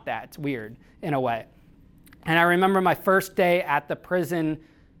 It's not that. It's weird in a way. And I remember my first day at the prison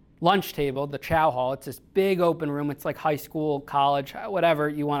lunch table, the chow hall. It's this big open room. It's like high school, college, whatever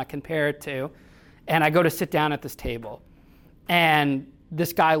you want to compare it to. And I go to sit down at this table. And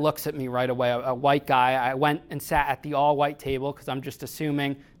this guy looks at me right away, a white guy. I went and sat at the all-white table because I'm just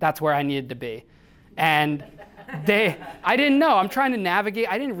assuming that's where I needed to be. And I didn't know. I'm trying to navigate.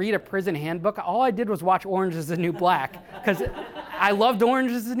 I didn't read a prison handbook. All I did was watch Orange is the New Black because I loved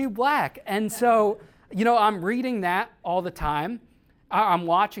Orange is the New Black. And so, I'm reading that all the time. I'm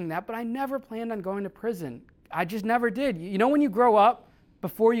watching that, but I never planned on going to prison. I just never did. When you grow up,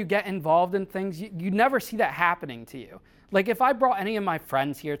 before you get involved in things, you never see that happening to you. Like if I brought any of my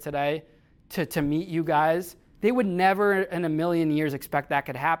friends here today to meet you guys, they would never in a million years expect that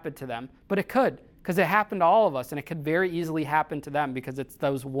could happen to them. But it could, because it happened to all of us, and it could very easily happen to them because it's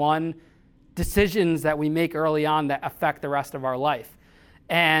those one decisions that we make early on that affect the rest of our life.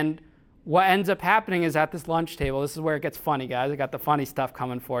 And what ends up happening is at this lunch table, this is where it gets funny, guys. I got the funny stuff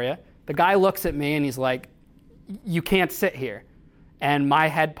coming for you. The guy looks at me and he's like, you can't sit here. And my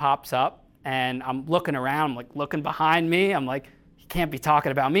head pops up and I'm looking around, I'm like looking behind me. I'm like, he can't be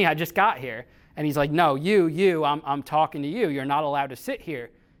talking about me. I just got here. And he's like, no, I'm talking to you. You're not allowed to sit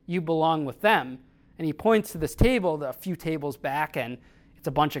here. You belong with them. And he points to this table, a few tables back, and it's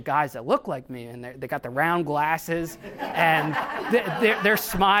a bunch of guys that look like me, and they got the round glasses, and they're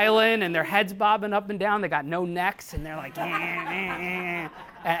smiling, and their heads bobbing up and down. They got no necks, and they're like,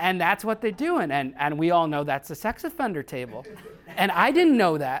 and that's what they're doing. And we all know that's a sex offender table. And I didn't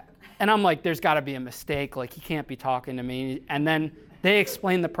know that. And I'm like, there's got to be a mistake. Like, he can't be talking to me. And then they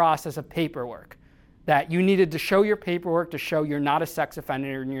explained the process of paperwork, that you needed to show your paperwork to show you're not a sex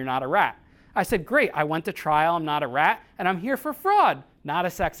offender and you're not a rat. I said, great, I went to trial, I'm not a rat, and I'm here for fraud, not a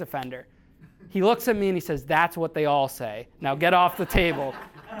sex offender. He looks at me and he says, that's what they all say. Now get off the table.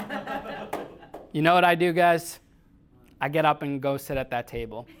 You know what I do, guys? I get up and go sit at that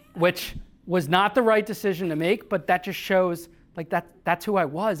table, which was not the right decision to make, but that just shows, like, that's who I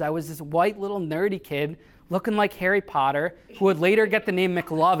was. I was this white little nerdy kid looking like Harry Potter, who would later get the name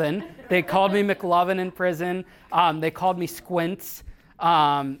McLovin. They called me McLovin in prison. They called me Squints.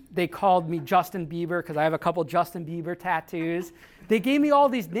 They called me Justin Bieber because I have a couple Justin Bieber tattoos. They gave me all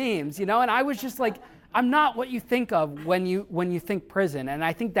these names, and I was just like, I'm not what you think of when you think prison. And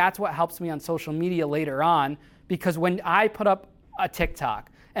I think that's what helps me on social media later on, because when I put up a TikTok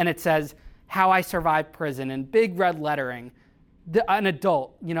and it says how I survived prison in big red lettering, an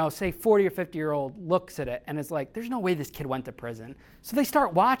adult, say 40 or 50-year-old looks at it and is like, there's no way this kid went to prison. So they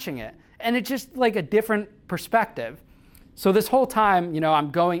start watching it, and it's just like a different perspective. So this whole time,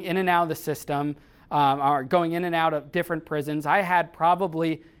 I'm going in and out of the system, or going in and out of different prisons. I had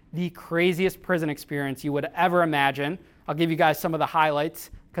probably the craziest prison experience you would ever imagine. I'll give you guys some of the highlights,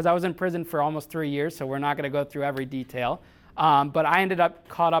 because I was in prison for almost 3 years, so we're not going to go through every detail. But I ended up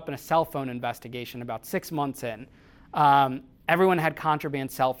caught up in a cell phone investigation about 6 months in. Everyone had contraband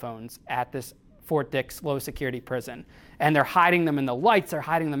cell phones at this Fort Dix low security prison, and they're hiding them in the lights, they're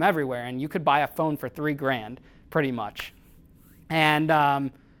hiding them everywhere, and you could buy a phone for $3,000 pretty much.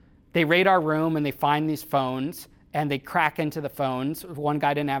 And they raid our room and they find these phones and they crack into the phones. One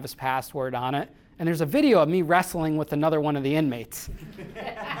guy didn't have his password on it, and there's a video of me wrestling with another one of the inmates.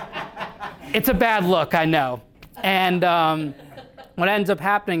 It's a bad look, I know. And what ends up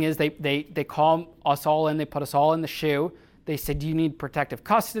happening is they call us all in, they put us all in the shoe. They said, "Do you need protective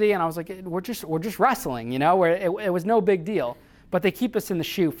custody?" And I was like, we're just wrestling, you know, where it was no big deal. But they keep us in the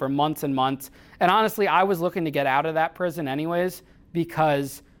shoe for months and months. And honestly, I was looking to get out of that prison anyways,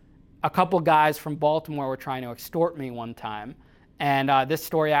 because a couple guys from Baltimore were trying to extort me one time. And this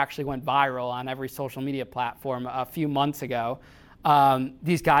story actually went viral on every social media platform a few months ago.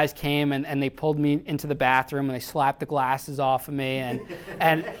 These guys came and they pulled me into the bathroom and they slapped the glasses off of me.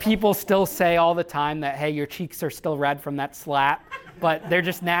 And people still say all the time that, hey, your cheeks are still red from that slap, but they're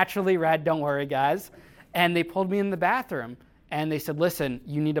just naturally red, don't worry, guys. And they pulled me in the bathroom and they said, "Listen,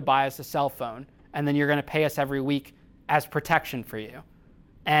 you need to buy us a cell phone, and then you're gonna pay us every week as protection for you."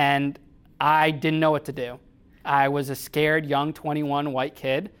 And I didn't know what to do. I was a scared, young 21 white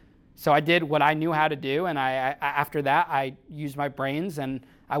kid. So I did what I knew how to do, and after that, I used my brains, and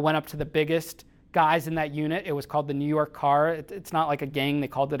I went up to the biggest guys in that unit. It was called the New York Car. It's not like a gang. They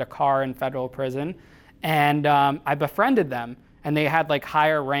called it a car in federal prison. And I befriended them, and they had like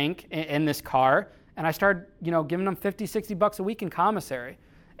higher rank in this car. And I started, giving them $50, $60 a week in commissary.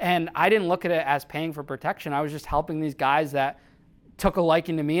 And I didn't look at it as paying for protection. I was just helping these guys that took a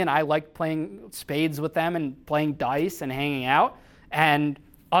liking to me, and I liked playing spades with them and playing dice and hanging out. And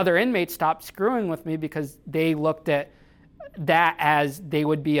other inmates stopped screwing with me because they looked at that as they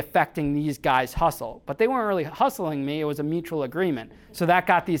would be affecting these guys' hustle. But they weren't really hustling me. It was a mutual agreement. So that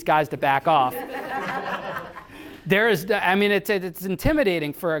got these guys to back off. It's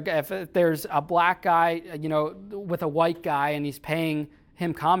intimidating if there's a black guy, with a white guy and he's paying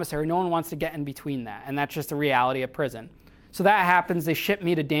him commissary. No one wants to get in between that. And that's just the reality of prison. So that happens. They ship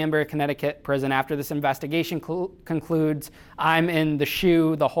me to Danbury, Connecticut prison after this investigation concludes. I'm in the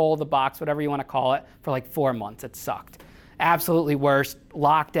shoe, the hole, the box, whatever you want to call it, for like 4 months. It sucked. Absolutely worst.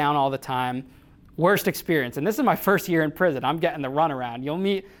 Locked down all the time. Worst experience. And this is my first year in prison. I'm getting the runaround. You'll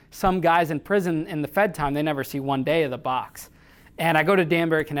meet some guys in prison in the Fed time. They never see one day of the box. And I go to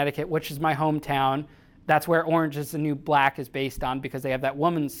Danbury, Connecticut, which is my hometown. That's where Orange is the New Black is based on, because they have that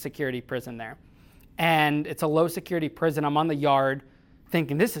women's security prison there. And it's a low security prison. I'm on the yard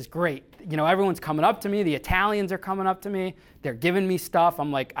thinking, this is great. Everyone's coming up to me. The Italians are coming up to me. They're giving me stuff.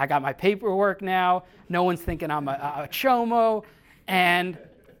 I'm like, I got my paperwork now. No one's thinking I'm a chomo. And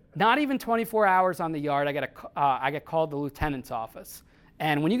not even 24 hours on the yard, I get called to the lieutenant's office.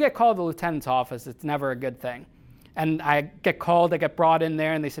 And when you get called to the lieutenant's office, it's never a good thing. And I get brought in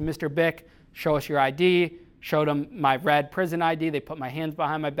there, and they said, "Mr. Bick, show us your ID." Showed them my red prison ID. They put my hands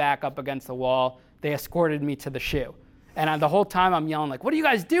behind my back up against the wall. They escorted me to the shoe. And the whole time I'm yelling, like, "What are you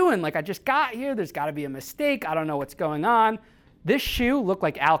guys doing? Like, I just got here. There's got to be a mistake. I don't know what's going on." This shoe looked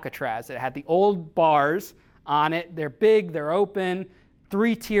like Alcatraz. It had the old bars on it. They're big. They're open.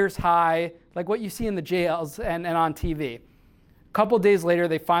 3 tiers high, like what you see in the jails and on TV. A couple days later,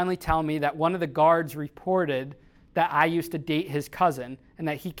 they finally tell me that one of the guards reported that I used to date his cousin and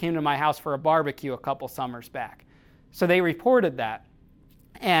that he came to my house for a barbecue a couple summers back. So they reported that.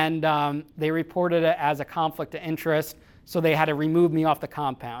 And they reported it as a conflict of interest, so they had to remove me off the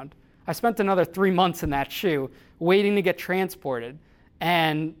compound. I spent another 3 months in that shoe, waiting to get transported.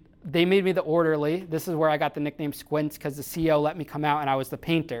 And they made me the orderly. This is where I got the nickname Squints, because the CO let me come out and I was the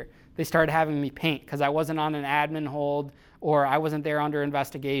painter. They started having me paint because I wasn't on an admin hold or I wasn't there under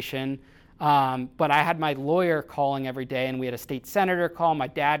investigation. But I had my lawyer calling every day, and we had a state senator call. My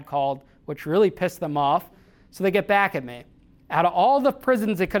dad called, which really pissed them off. So they get back at me. Out of all the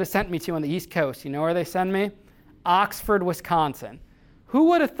prisons they could have sent me to on the East Coast, you know where they send me? Oxford, Wisconsin. Who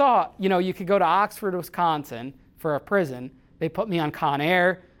would have thought, you could go to Oxford, Wisconsin for a prison? They put me on Con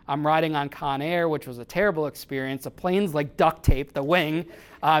Air. I'm riding on Con Air, which was a terrible experience. The plane's like duct tape, the wing.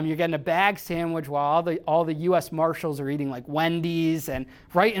 You're getting a bag sandwich while all the U.S. Marshals are eating like Wendy's, and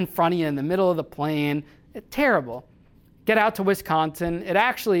right in front of you in the middle of the plane. Terrible. Get out to Wisconsin. It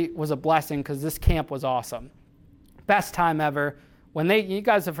actually was a blessing because this camp was awesome. Best time ever. You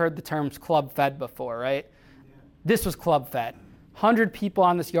guys have heard the terms club fed before, right? Yeah. This was club fed. 100 people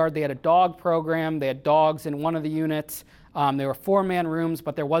on this yard. They had a dog program. They had dogs in one of the units. There were 4-man rooms,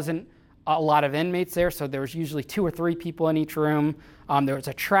 but there wasn't a lot of inmates there, so there was usually 2 or 3 people in each room. There was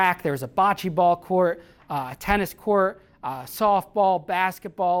a track. There was a bocce ball court, a tennis court, softball,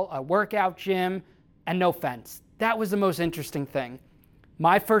 basketball, a workout gym, and no fence. That was the most interesting thing.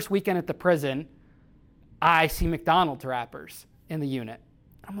 My first weekend at the prison, I see McDonald's wrappers in the unit.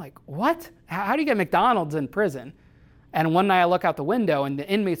 I'm like, what? How do you get McDonald's in prison? And one night I look out the window and the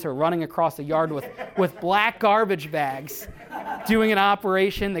inmates are running across the yard with black garbage bags doing an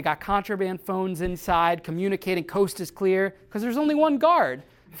operation. They got contraband phones inside, communicating coast is clear, because there's only one guard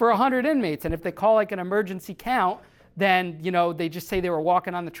for 100 inmates. And if they call like an emergency count, then they just say they were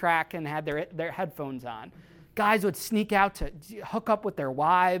walking on the track and had their headphones on. Guys would sneak out to hook up with their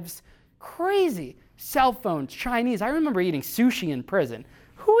wives. Crazy. Cell phones, Chinese. I remember eating sushi in prison.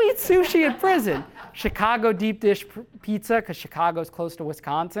 Who eats sushi in prison? Chicago deep dish pizza, because Chicago's close to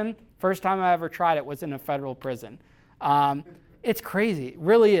Wisconsin. First time I ever tried it was in a federal prison. It's crazy. It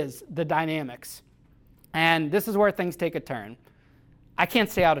really is, the dynamics. And this is where things take a turn. I can't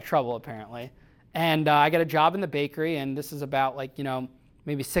stay out of trouble, apparently. And I get a job in the bakery, and this is about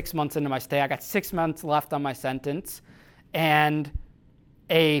maybe 6 months into my stay. I got 6 months left on my sentence. And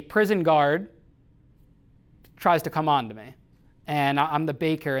a prison guard tries to come on to me. And I'm the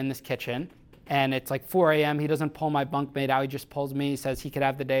baker in this kitchen. And it's like 4 a.m. He doesn't pull my bunkmate out. He just pulls me. He says he could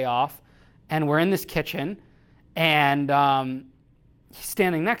have the day off. And we're in this kitchen. And he's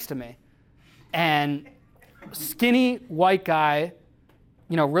standing next to me. And skinny white guy,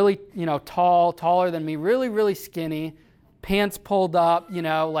 really, tall, taller than me, really, really skinny, pants pulled up,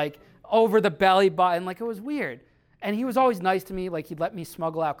 over the belly button. It was weird. And he was always nice to me. He'd let me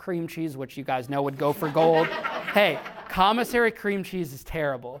smuggle out cream cheese, which you guys know would go for gold. Hey, commissary cream cheese is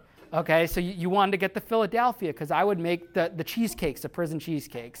terrible. Okay, so you wanted to get the Philadelphia, because I would make the cheesecakes, the prison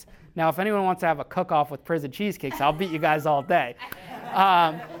cheesecakes. Now, if anyone wants to have a cook-off with prison cheesecakes, I'll beat you guys all day.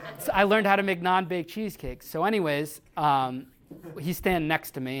 So I learned how to make non-baked cheesecakes. So anyways, he's standing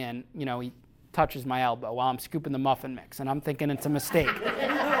next to me, and he touches my elbow while I'm scooping the muffin mix, and I'm thinking it's a mistake.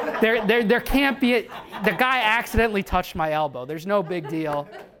 There can't be the guy accidentally touched my elbow. There's no big deal.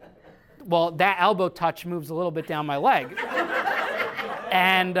 Well, that elbow touch moves a little bit down my leg.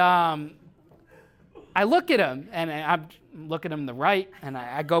 And I look at him, and I'm looking at him the right, and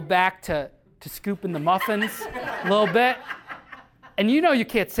I go back to scooping the muffins a little bit. And you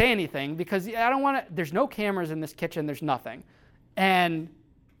can't say anything, because I don't want to, there's no cameras in this kitchen, there's nothing. And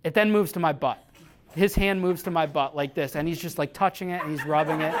it then moves to my butt. His hand moves to my butt like this, and he's just touching it, and he's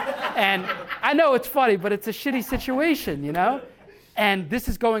rubbing it. And I know it's funny, but it's a shitty situation, And this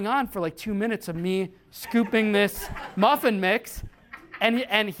is going on for 2 minutes of me scooping this muffin mix,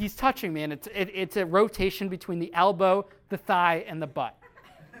 and he's touching me, and it's a rotation between the elbow, the thigh, and the butt.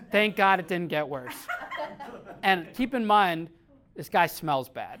 Thank God it didn't get worse. And keep in mind, this guy smells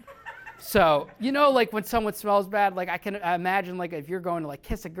bad. So, when someone smells bad, I can imagine, if you're going to,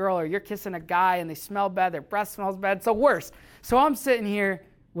 kiss a girl or you're kissing a guy and they smell bad, their breath smells bad, it's the worst. So I'm sitting here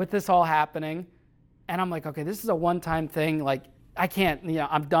with this all happening, and I'm like, okay, this is a one-time thing. I can't,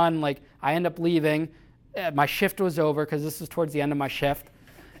 I'm done. I end up leaving. My shift was over, because this is towards the end of my shift.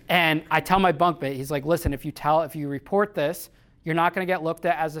 And I tell my bunkmate, he's like, listen, if you report this, you're not going to get looked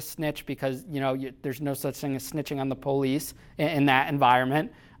at as a snitch, because, there's no such thing as snitching on the police in that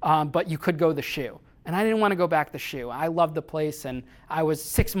environment. But you could go the SHU. And I didn't want to go back the SHU. I loved the place, and I was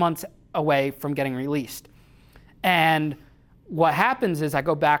 6 months away from getting released. And what happens is I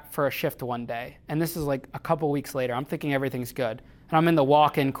go back for a shift one day, and this is a couple weeks later. I'm thinking everything's good. And I'm in the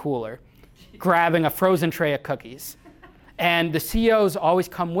walk-in cooler, grabbing a frozen tray of cookies. And the COs always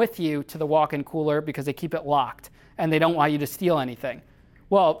come with you to the walk-in cooler, because they keep it locked, and they don't want you to steal anything.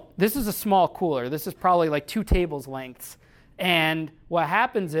 Well, this is a small cooler. This is probably 2 tables lengths. And what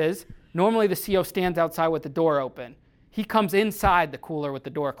happens is, normally the CO stands outside with the door open. He comes inside the cooler with the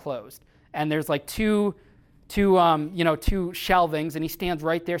door closed. And there's two shelvings, and he stands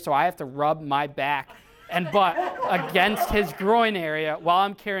right there, so I have to rub my back and butt against his groin area while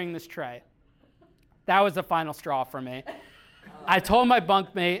I'm carrying this tray. That was the final straw for me. I told my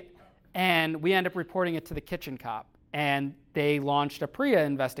bunkmate, and we end up reporting it to the kitchen cop. And they launched a PREA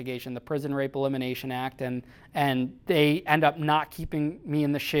investigation, the Prison Rape Elimination Act, and they end up not keeping me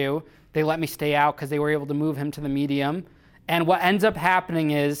in the SHU. They let me stay out, because they were able to move him to the medium. And what ends up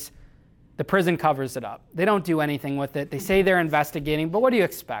happening is the prison covers it up. They don't do anything with it. They say they're investigating, but what do you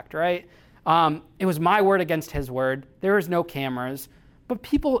expect, right? It was my word against his word. There was no cameras. But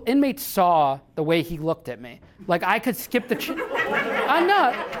inmates saw the way he looked at me. I could skip the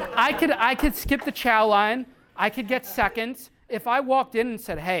I could skip the chow line. I could get seconds. If I walked in and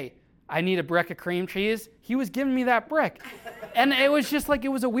said, hey, I need a brick of cream cheese, he was giving me that brick. And it was just it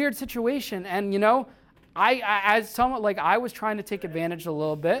was a weird situation. And, I as someone, I was trying to take advantage a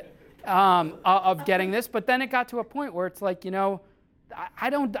little bit. of getting this. But then it got to a point where it's like, I'm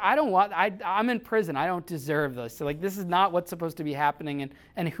in prison. I don't deserve this. So like, this is not what's supposed to be happening,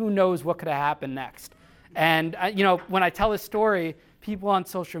 and who knows what could have happened next. And when I tell this story, people on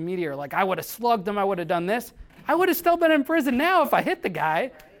social media are like, I would have slugged him. I would have done this. I would have still been in prison now if I hit the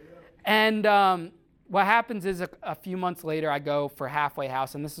guy. And what happens is a few months later, I go for halfway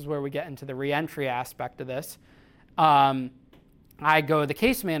house, and this is where we get into the reentry aspect of this. I go to the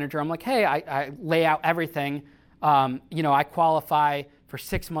case manager. I'm like, hey, I lay out everything. I qualify for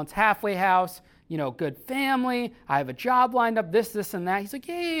 6 months halfway house, good family. I have a job lined up, this, and that. He's like,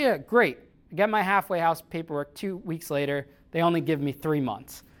 yeah, great. I get my halfway house paperwork 2 weeks later. They only give me 3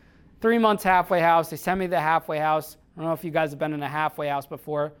 months. 3 months halfway house. They send me the halfway house. I don't know if you guys have been in a halfway house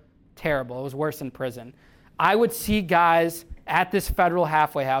before. Terrible. It was worse than prison. I would see guys at this federal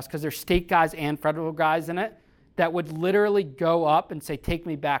halfway house, because there's state guys and federal guys in it, that would literally go up and say, take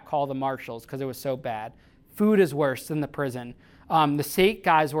me back, call the marshals, because it was so bad. Food is worse than the prison. The state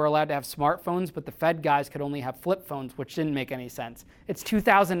guys were allowed to have smartphones, but the Fed guys could only have flip phones, which didn't make any sense. It's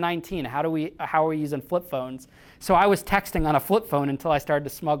 2019. How are we using flip phones? So I was texting on a flip phone until I started to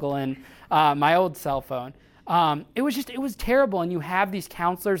smuggle in my old cell phone. It was terrible. And you have these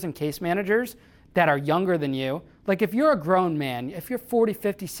counselors and case managers that are younger than you. Like if you're a grown man, if you're 40,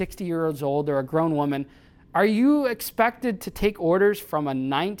 50, 60 years old, or a grown woman, are you expected to take orders from a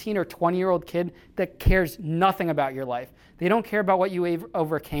 19 or 20-year-old kid that cares nothing about your life? They don't care about what you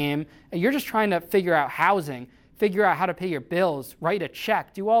overcame. And you're just trying to figure out housing, figure out how to pay your bills, write a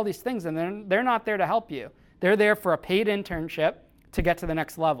check, do all these things, and they're not there to help you. They're there for a paid internship to get to the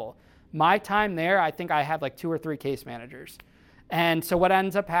next level. My time there, I think I had like 2 or 3 case managers. And so what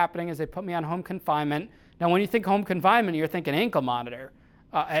ends up happening is they put me on home confinement. Now, when you think home confinement, you're thinking ankle monitor,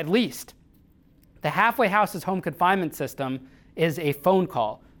 at least. The halfway house's home confinement system is a phone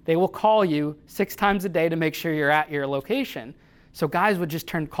call. They will call you 6 times a day to make sure you're at your location. So guys would just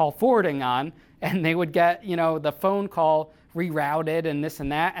turn call forwarding on, and they would get, the phone call rerouted and this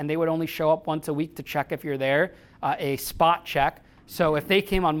and that, and they would only show up once a week to check if you're there, a spot check. So if they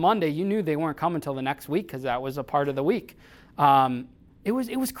came on Monday, you knew they weren't coming until the next week, because that was a part of the week. It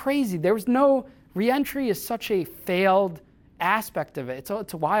was crazy. There was no reentry is such a failed aspect of it.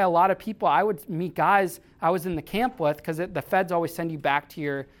 It's why a lot of people, I would meet guys I was in the camp with, because the feds always send you back to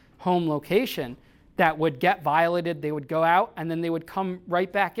your home location, that would get violated. They would go out and then they would come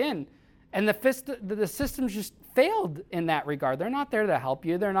right back in. And the systems just failed in that regard. They're not there to help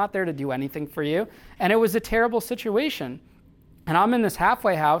you. They're not there to do anything for you. And it was a terrible situation. And I'm in this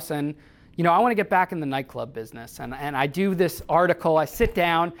halfway house, and I want to get back in the nightclub business. And I do this article. I sit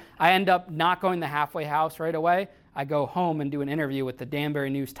down. I end up not going to the halfway house right away. I go home and do an interview with the Danbury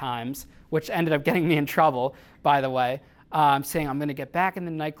News-Times, which ended up getting me in trouble, by the way, saying I'm going to get back in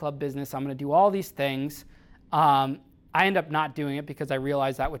the nightclub business. I'm going to do all these things. I end up not doing it because I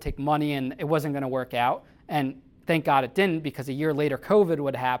realized that would take money and it wasn't going to work out. And thank God it didn't, because a year later COVID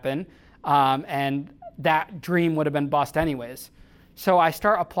would happen, and that dream would have been bust anyways. So I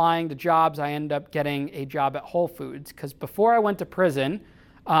start applying to jobs. I end up getting a job at Whole Foods, because before I went to prison,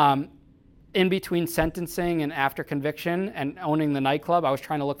 in between sentencing and after conviction and owning the nightclub, I was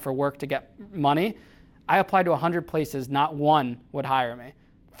trying to look for work to get money. I applied to 100 places. Not one would hire me.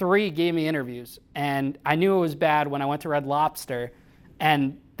 3 gave me interviews. And I knew it was bad when I went to Red Lobster,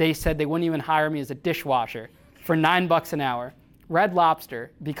 and they said they wouldn't even hire me as a dishwasher for $9 an hour. Red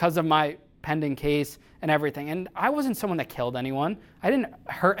Lobster, because of my pending case and everything. And I wasn't someone that killed anyone. I didn't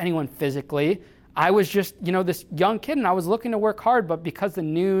hurt anyone physically. I was just, this young kid, and I was looking to work hard, but because the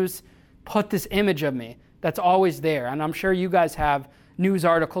news put this image of me that's always there, and I'm sure you guys have news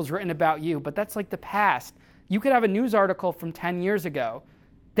articles written about you, but that's like the past. You could have a news article from 10 years ago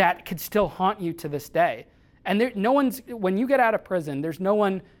that could still haunt you to this day. And when you get out of prison, there's no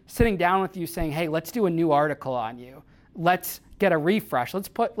one sitting down with you saying, hey, let's do a new article on you. Let's get a refresh.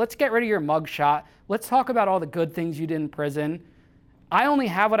 Let's get rid of your mugshot. Let's talk about all the good things you did in prison. I only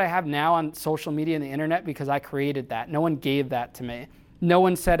have what I have now on social media and the internet because I created that. No one gave that to me. No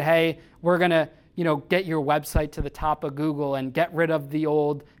one said, hey, we're going to, get your website to the top of Google and get rid of the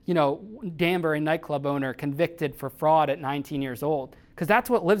old, Danbury nightclub owner convicted for fraud at 19 years old. Because that's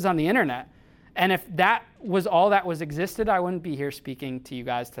what lives on the internet. And if that was all that was existed, I wouldn't be here speaking to you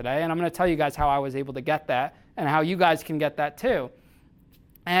guys today. And I'm going to tell you guys how I was able to get that and how you guys can get that too.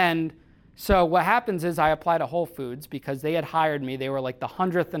 And so what happens is I apply to Whole Foods because they had hired me. They were like the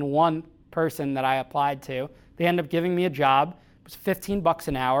 101st person that I applied to. They ended up giving me a job. It was $15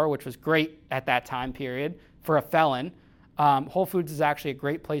 an hour, which was great at that time period for a felon. Whole Foods is actually a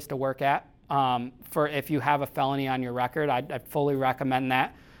great place to work at for if you have a felony on your record. I'd fully recommend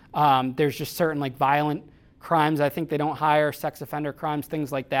that. There's just certain like violent crimes. I think they don't hire sex offender crimes,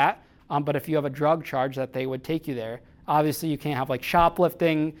 things like that. But if you have a drug charge, that they would take you there. Obviously, you can't have like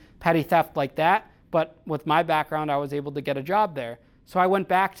shoplifting, petty theft like that. But with my background, I was able to get a job there. So I went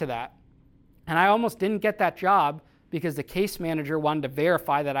back to that. And I almost didn't get that job because the case manager wanted to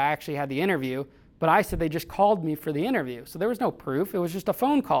verify that I actually had the interview. But I said they just called me for the interview. So there was no proof. It was just a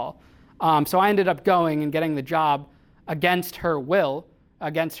phone call. So I ended up going and getting the job against her will,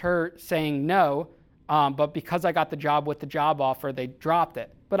 against her saying no. But because I got the job with the job offer, they dropped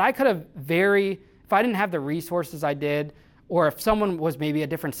it. But I could have if I didn't have the resources I did, or if someone was maybe a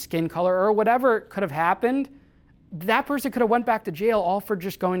different skin color or whatever could have happened, that person could have went back to jail all for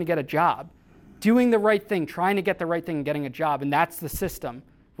just going to get a job, doing the right thing, trying to get the right thing and getting a job. And that's the system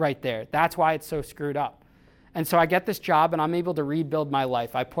right there. That's why it's so screwed up. And so I get this job and I'm able to rebuild my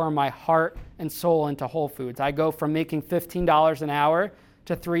life. I pour my heart and soul into Whole Foods. I go from making $15 an hour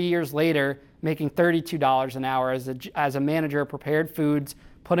to 3 years later making $32 an hour as a manager of prepared foods,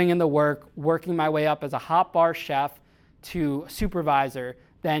 putting in the work, working my way up as a hot bar chef to supervisor,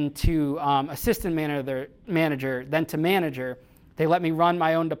 then to assistant manager, then to manager. They let me run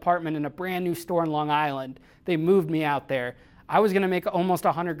my own department in a brand new store in Long Island. They moved me out there. I was gonna make almost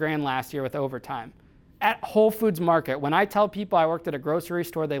 $100,000 last year with overtime. At Whole Foods Market, when I tell people I worked at a grocery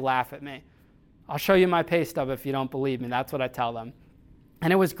store, they laugh at me. I'll show you my pay stub if you don't believe me. That's what I tell them.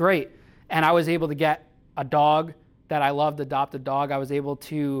 And it was great. And I was able to get a dog that I loved, adopt a dog. I was able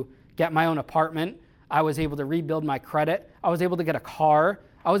to get my own apartment. I was able to rebuild my credit. I was able to get a car.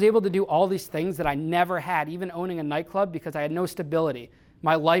 I was able to do all these things that I never had, even owning a nightclub, because I had no stability.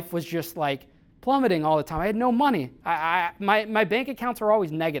 My life was just like plummeting all the time. I had no money. My bank accounts were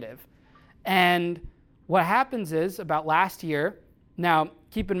always negative. And what happens is about last year, now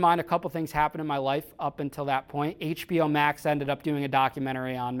keep in mind a couple things happened in my life up until that point. HBO Max ended up doing a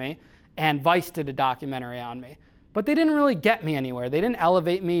documentary on me, and Vice did a documentary on me. But they didn't really get me anywhere. They didn't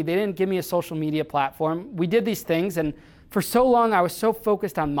elevate me. They didn't give me a social media platform. We did these things, and for so long I was so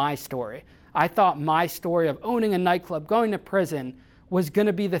focused on my story. I thought my story of owning a nightclub, going to prison, was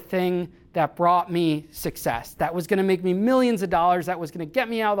gonna be the thing that brought me success, that was gonna make me millions of dollars, that was gonna get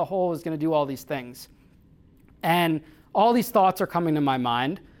me out of the hole, was gonna do all these things. And all these thoughts are coming to my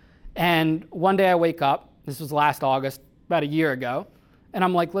mind. And one day I wake up, this was last August, about a year ago, and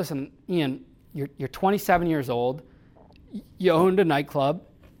I'm like, listen, Ian, you're 27 years old, you owned a nightclub,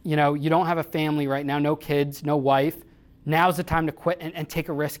 you don't have a family right now, no kids, no wife. Now's the time to quit and take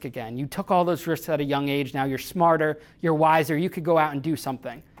a risk again. You took all those risks at a young age. Now you're smarter, you're wiser, you could go out and do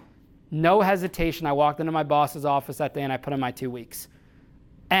something. No hesitation, I walked into my boss's office that day and I put in my 2 weeks.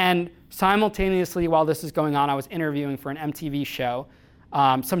 And simultaneously, while this is going on, I was interviewing for an MTV show,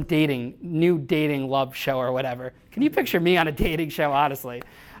 some new dating love show or whatever. Can you picture me on a dating show, honestly?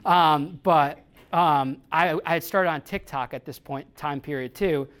 I had started on TikTok at this time period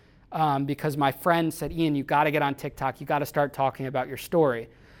too, because my friend said, Ian, you gotta get on TikTok, you gotta start talking about your story.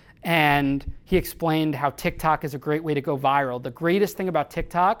 And he explained how TikTok is a great way to go viral. The greatest thing about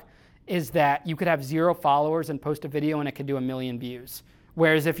TikTok is that you could have 0 followers and post a video and it could do 1 million views.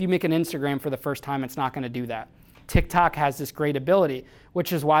 Whereas if you make an Instagram for the first time, it's not gonna do that. TikTok has this great ability,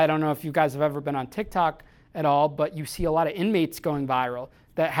 which is why I don't know if you guys have ever been on TikTok at all, but you see a lot of inmates going viral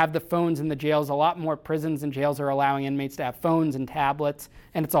that have the phones in the jails. A lot more prisons and jails are allowing inmates to have phones and tablets,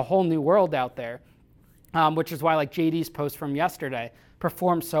 and it's a whole new world out there, which is why like JD's post from yesterday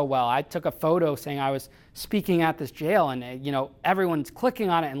performed so well. I took a photo saying I was speaking at this jail, and everyone's clicking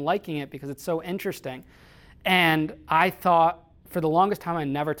on it and liking it because it's so interesting. And I thought for the longest time I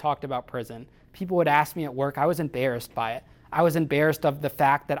never talked about prison. People would ask me at work, I was embarrassed by it. I was embarrassed of the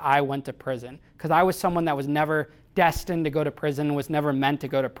fact that I went to prison because I was someone that was never destined to go to prison, was never meant to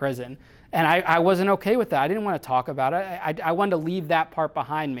go to prison. And I wasn't okay with that. I didn't want to talk about it. I wanted to leave that part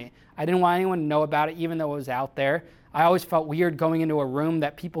behind me. I didn't want anyone to know about it, even though it was out there. I always felt weird going into a room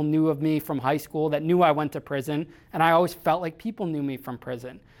that people knew of me from high school, that knew I went to prison, and I always felt like people knew me from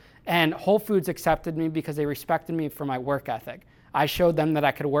prison. And Whole Foods accepted me because they respected me for my work ethic. I showed them that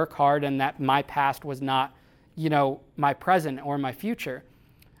I could work hard and that my past was not, my present or my future.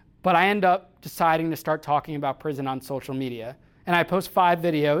 But I end up deciding to start talking about prison on social media. And I post 5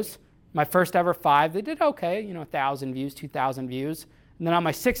 videos. My first ever 5, they did okay, 1,000 views, 2,000 views. And then on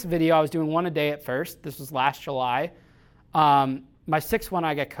my 6th video, I was doing 1 a day at first. This was last July. My 6th one,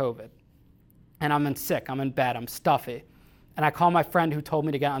 I get COVID. And I'm sick, I'm in bed, I'm stuffy. And I call my friend who told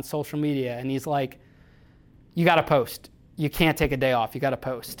me to get on social media, and he's like, you gotta post. You can't take a day off, you gotta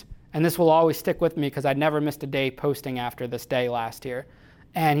post. And this will always stick with me because I never missed a day posting after this day last year.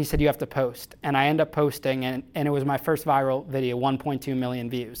 And he said, you have to post. And I end up posting, and it was my first viral video, 1.2 million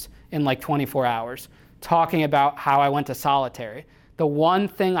views in like 24 hours, talking about how I went to solitary. The one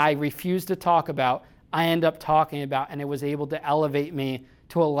thing I refused to talk about, I end up talking about, and it was able to elevate me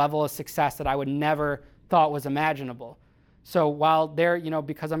to a level of success that I would never thought was imaginable. So while there,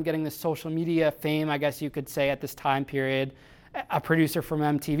 because I'm getting this social media fame, I guess you could say at this time period, a producer from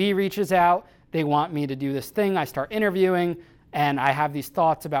MTV reaches out. They want me to do this thing. I start interviewing, and I have these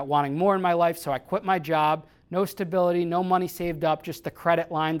thoughts about wanting more in my life. So I quit my job, no stability, no money saved up, just the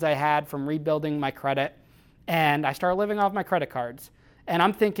credit lines I had from rebuilding my credit. And I started living off my credit cards. And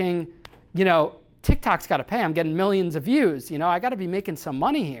I'm thinking, TikTok's got to pay. I'm getting millions of views. I got to be making some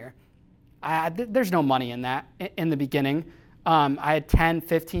money here. There's no money in that in the beginning. I had 10,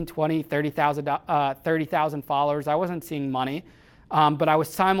 15, 20, 30,000 followers. I wasn't seeing money, but I was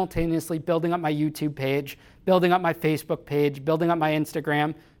simultaneously building up my YouTube page, building up my Facebook page, building up my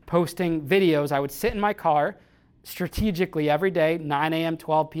Instagram, posting videos. I would sit in my car strategically every day, 9 a.m.,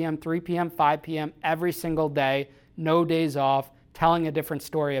 12 p.m., 3 p.m., 5 p.m., every single day, no days off, telling a different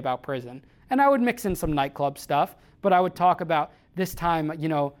story about prison. And I would mix in some nightclub stuff, but I would talk about this time,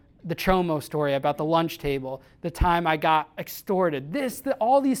 the Chomo story about the lunch table, the time I got extorted,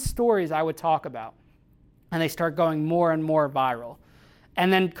 all these stories I would talk about. And they start going more and more viral.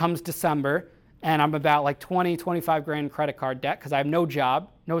 And then comes December, and I'm about like 20, 25 grand credit card debt because I have no job,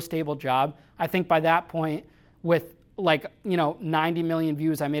 no stable job. I think by that point, with 90 million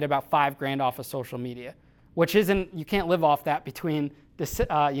views, I made about 5 grand off of social media, which you can't live off that between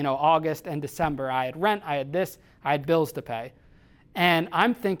August and December. I had rent, I had this, I had bills to pay. And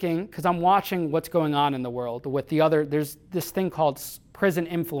I'm thinking, because I'm watching what's going on in the world with there's this thing called prison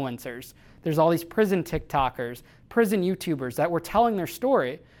influencers. There's all these prison TikTokers, prison YouTubers that were telling their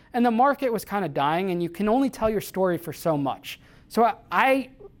story. And the market was kind of dying, and you can only tell your story for so much. So I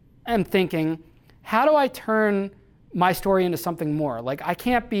am thinking, how do I turn my story into something more? Like, I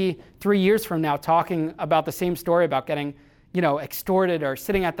can't be 3 years from now talking about the same story about getting, extorted or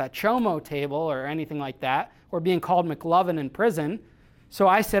sitting at that Chomo table or anything like that, or being called McLovin in prison. So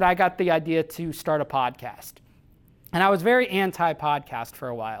I said I got the idea to start a podcast. And I was very anti-podcast for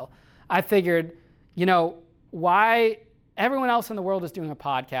a while. I figured, why everyone else in the world is doing a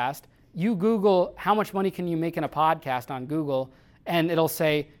podcast. You Google how much money can you make in a podcast on Google, and it'll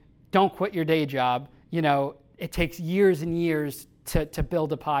say, don't quit your day job. It takes years and years to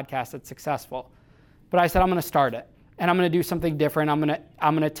build a podcast that's successful. But I said, I'm going to start it. And I'm going to do something different. I'm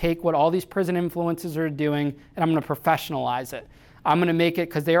going to take what all these prison influencers are doing, and I'm going to professionalize it. I'm going to make it,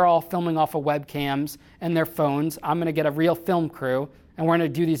 because they're all filming off of webcams and their phones. I'm going to get a real film crew, and we're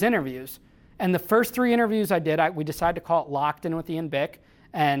going to do these interviews. And the first 3 interviews I did, we decided to call it Locked In with Ian Bick,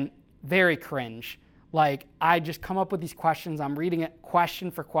 and very cringe. Like, I just come up with these questions. I'm reading it question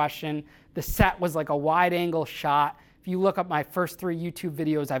for question. The set was like a wide angle shot. If you look up my first 3 YouTube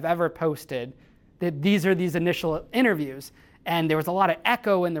videos I've ever posted, these are these initial interviews. And there was a lot of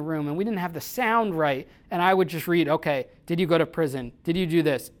echo in the room, and we didn't have the sound right. And I would just read, okay, did you go to prison? Did you do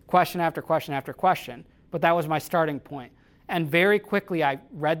this? Question after question after question. But that was my starting point. And very quickly, I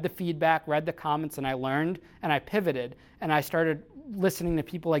read the feedback, read the comments, and I learned, and I pivoted. And I started listening to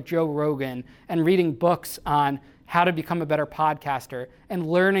people like Joe Rogan and reading books on how to become a better podcaster and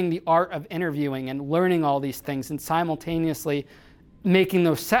learning the art of interviewing and learning all these things and simultaneously making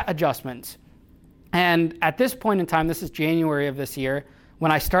those set adjustments. And at this point in time, this is January of this year,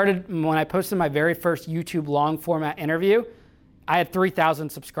 when I posted my very first YouTube long format interview, I had 3,000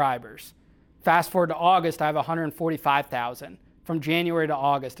 subscribers. Fast forward to August, I have 145,000. From January to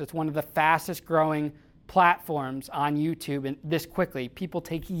August, it's one of the fastest growing platforms on YouTube, and this quickly. People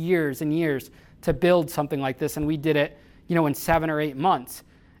take years and years to build something like this, and we did it, in 7 or 8 months.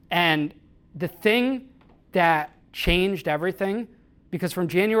 And the thing that changed everything, because from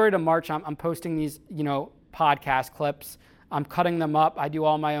January to March, I'm posting these, podcast clips. I'm cutting them up. I do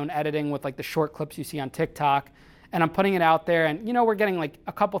all my own editing with like the short clips you see on TikTok, and I'm putting it out there. And we're getting like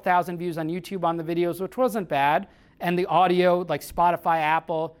a couple thousand views on YouTube on the videos, which wasn't bad. And the audio, like Spotify,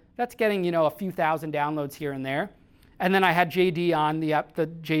 Apple, that's getting a few thousand downloads here and there. And then I had JD on, the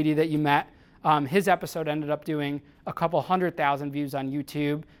JD that you met. His episode ended up doing a couple 100,000 views on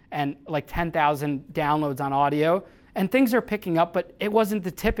YouTube and like 10,000 downloads on audio. And things are picking up, but it wasn't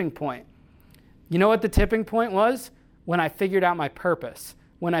the tipping point. You know what the tipping point was? When I figured out my purpose.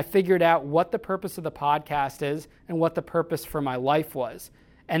 When I figured out what the purpose of the podcast is and what the purpose for my life was.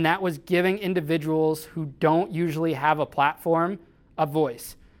 And that was giving individuals who don't usually have a platform a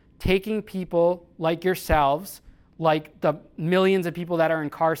voice. Taking people like yourselves, like the millions of people that are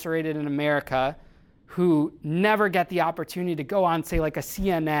incarcerated in America, who never get the opportunity to go on, say, like a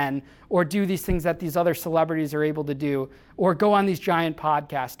CNN or do these things that these other celebrities are able to do, or go on these giant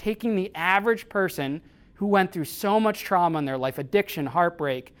podcasts, taking the average person who went through so much trauma in their life, addiction,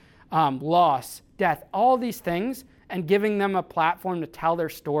 heartbreak, loss, death, all these things, and giving them a platform to tell their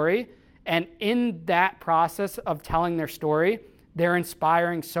story. And in that process of telling their story, they're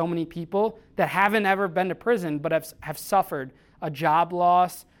inspiring so many people that haven't ever been to prison, but have suffered a job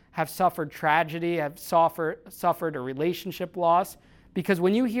loss, have suffered tragedy, have suffered a relationship loss. Because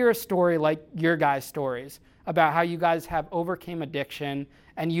when you hear a story like your guys' stories about how you guys have overcame addiction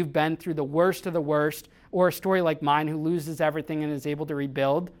and you've been through the worst of the worst, or a story like mine who loses everything and is able to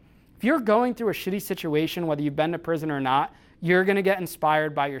rebuild, if you're going through a shitty situation, whether you've been to prison or not, you're going to get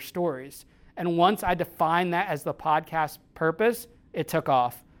inspired by your stories. And once I defined that as the podcast purpose, it took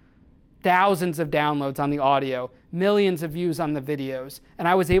off. Thousands of downloads on the audio, millions of views on the videos, and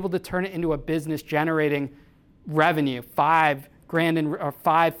I was able to turn it into a business generating revenue, five-figure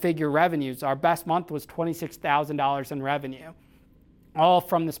revenues. Our best month was $26,000 in revenue, all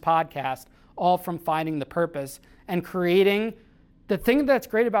from this podcast, all from finding the purpose and creating. The thing that's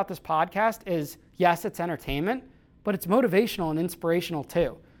great about this podcast is, yes, it's entertainment, but it's motivational and inspirational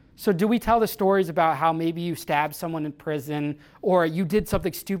too. So do we tell the stories about how maybe you stabbed someone in prison, or you did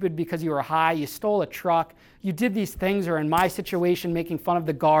something stupid because you were high, you stole a truck, you did these things, or in my situation, making fun of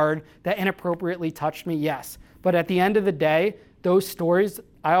the guard that inappropriately touched me? Yes. But at the end of the day, those stories,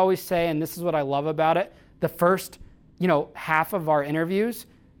 I always say, and this is what I love about it, the first, half of our interviews,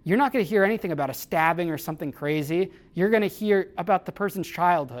 you're not going to hear anything about a stabbing or something crazy. You're going to hear about the person's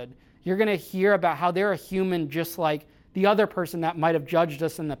childhood. You're going to hear about how they're a human just like the other person that might have judged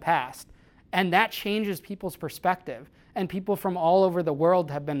us in the past. And that changes people's perspective. And people from all over the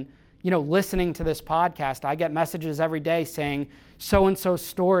world have been, listening to this podcast. I get messages every day saying, so-and-so's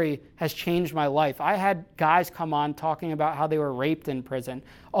story has changed my life. I had guys come on talking about how they were raped in prison.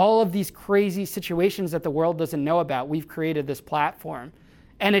 All of these crazy situations that the world doesn't know about, we've created this platform.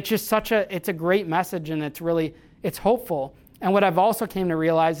 And it's just it's a great message, and it's hopeful. And what I've also came to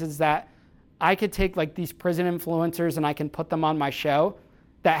realize is that I could take like these prison influencers and I can put them on my show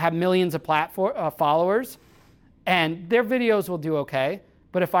that have millions of followers, and their videos will do okay.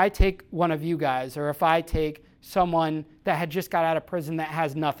 But if I take one of you guys, or if I take someone that had just got out of prison that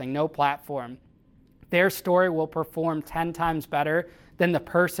has nothing, no platform, their story will perform 10 times better than the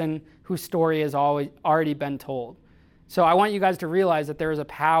person whose story has already been told. So I want you guys to realize that there is a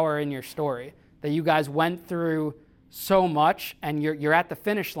power in your story, that you guys went through so much, and you're at the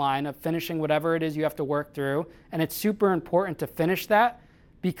finish line of finishing whatever it is you have to work through. And it's super important to finish that,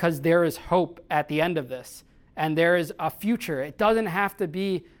 because there is hope at the end of this. And there is a future. It doesn't have to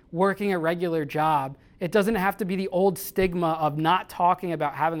be working a regular job. It doesn't have to be the old stigma of not talking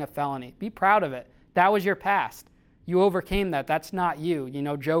about having a felony. Be proud of it. That was your past. You overcame that. That's not you.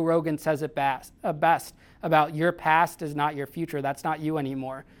 Joe Rogan says it best about your past is not your future. That's not you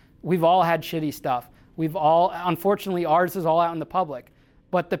anymore. We've all had shitty stuff. Unfortunately, ours is all out in the public.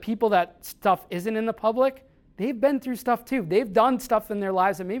 But the people that stuff isn't in the public, they've been through stuff too. They've done stuff in their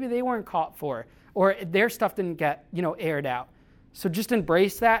lives that maybe they weren't caught for, or their stuff didn't get, aired out. So just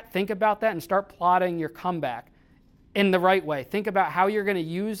embrace that, think about that, and start plotting your comeback in the right way. Think about how you're going to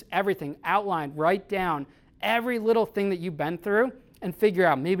use everything, outline, write down every little thing that you've been through, and figure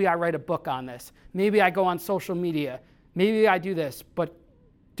out, maybe I write a book on this. Maybe I go on social media. Maybe I do this. But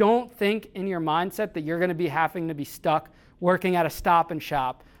don't think in your mindset that you're going to be having to be stuck working at a Stop and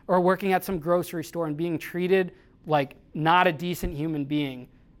Shop or working at some grocery store and being treated like not a decent human being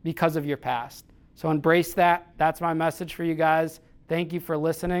because of your past. So embrace that. That's my message for you guys. Thank you for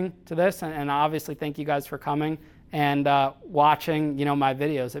listening to this, and obviously thank you guys for coming and watching, my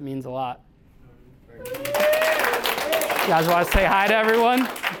videos. It means a lot. You guys want to say hi to everyone?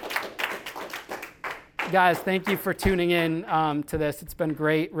 Guys, thank you for tuning in to this. It's been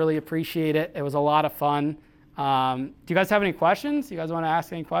great. Really appreciate it. It was a lot of fun. Do you guys have any questions? You guys want to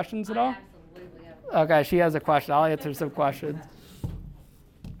ask any questions at all? Absolutely have. Okay, she has a question. I'll answer some questions.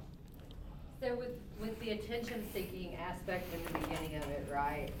 So with the attention-seeking aspect in the beginning of it,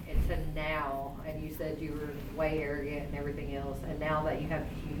 right, and to now, and you said you were way arrogant and everything else, and now that you have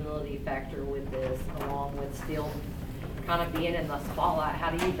the humility factor with this, along with still kind of being in the spotlight, how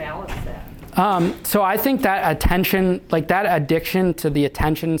do you balance that? So I think that attention, like that addiction to the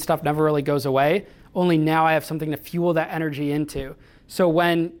attention stuff never really goes away. Only now I have something to fuel that energy into. So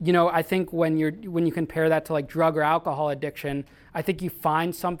when, I think when you compare that to like drug or alcohol addiction, I think you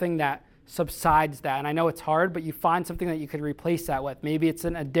find something that subsides that. And I know it's hard, but you find something that you could replace that with. Maybe it's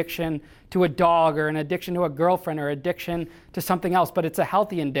an addiction to a dog, or an addiction to a girlfriend, or addiction to something else, but it's a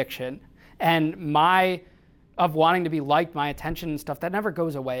healthy addiction. And of wanting to be liked, my attention and stuff, that never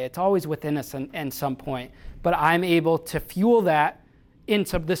goes away. It's always within us in some point. But I'm able to fuel that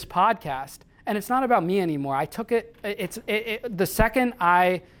into this podcast. And it's not about me anymore. I took the second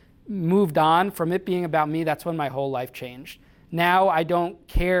I moved on from it being about me, that's when my whole life changed. Now I don't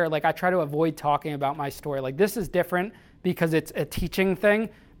care. Like, I try to avoid talking about my story. Like, this is different because it's a teaching thing,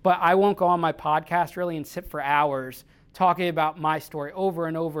 but I won't go on my podcast really and sit for hours talking about my story over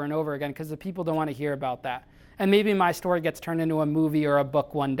and over and over again because the people don't want to hear about that. And maybe my story gets turned into a movie or a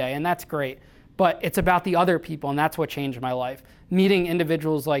book one day, and that's great. But it's about the other people, and that's what changed my life. Meeting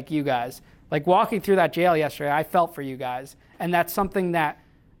individuals like you guys. Like, walking through that jail yesterday, I felt for you guys. And that's something that,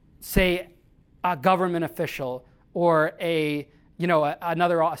 say, a government official or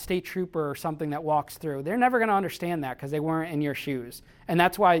another state trooper or something that walks through, they're never going to understand that because they weren't in your shoes. And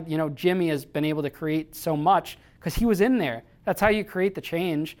that's why, Jimmy has been able to create so much because he was in there. That's how you create the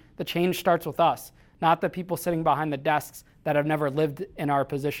change. The change starts with us, not the people sitting behind the desks that have never lived in our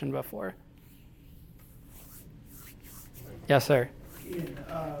position before. Yes, sir. Ian,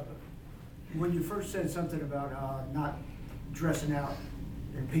 when you first said something about not dressing out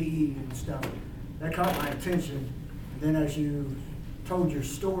in PE and stuff, that caught my attention. And then as you told your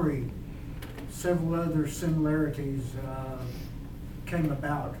story, several other similarities came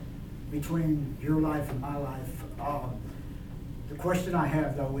about between your life and my life. The question I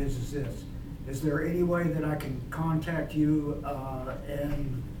have, though, is this. Is there any way that I can contact you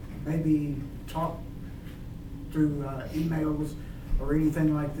and maybe talk through emails or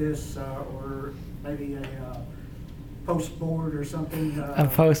anything like this, or maybe a post board or something? A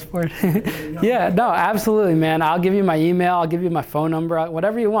post board? Yeah, no, absolutely, man. I'll give you my email. I'll give you my phone number.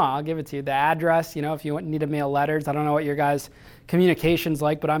 Whatever you want, I'll give it to you. The address, if you need to mail letters. I don't know what your guys' communication's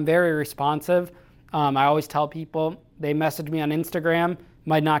like, but I'm very responsive. I always tell people, they message me on Instagram,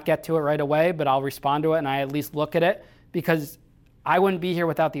 might not get to it right away, but I'll respond to it and I at least look at it because I wouldn't be here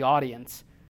without the audience.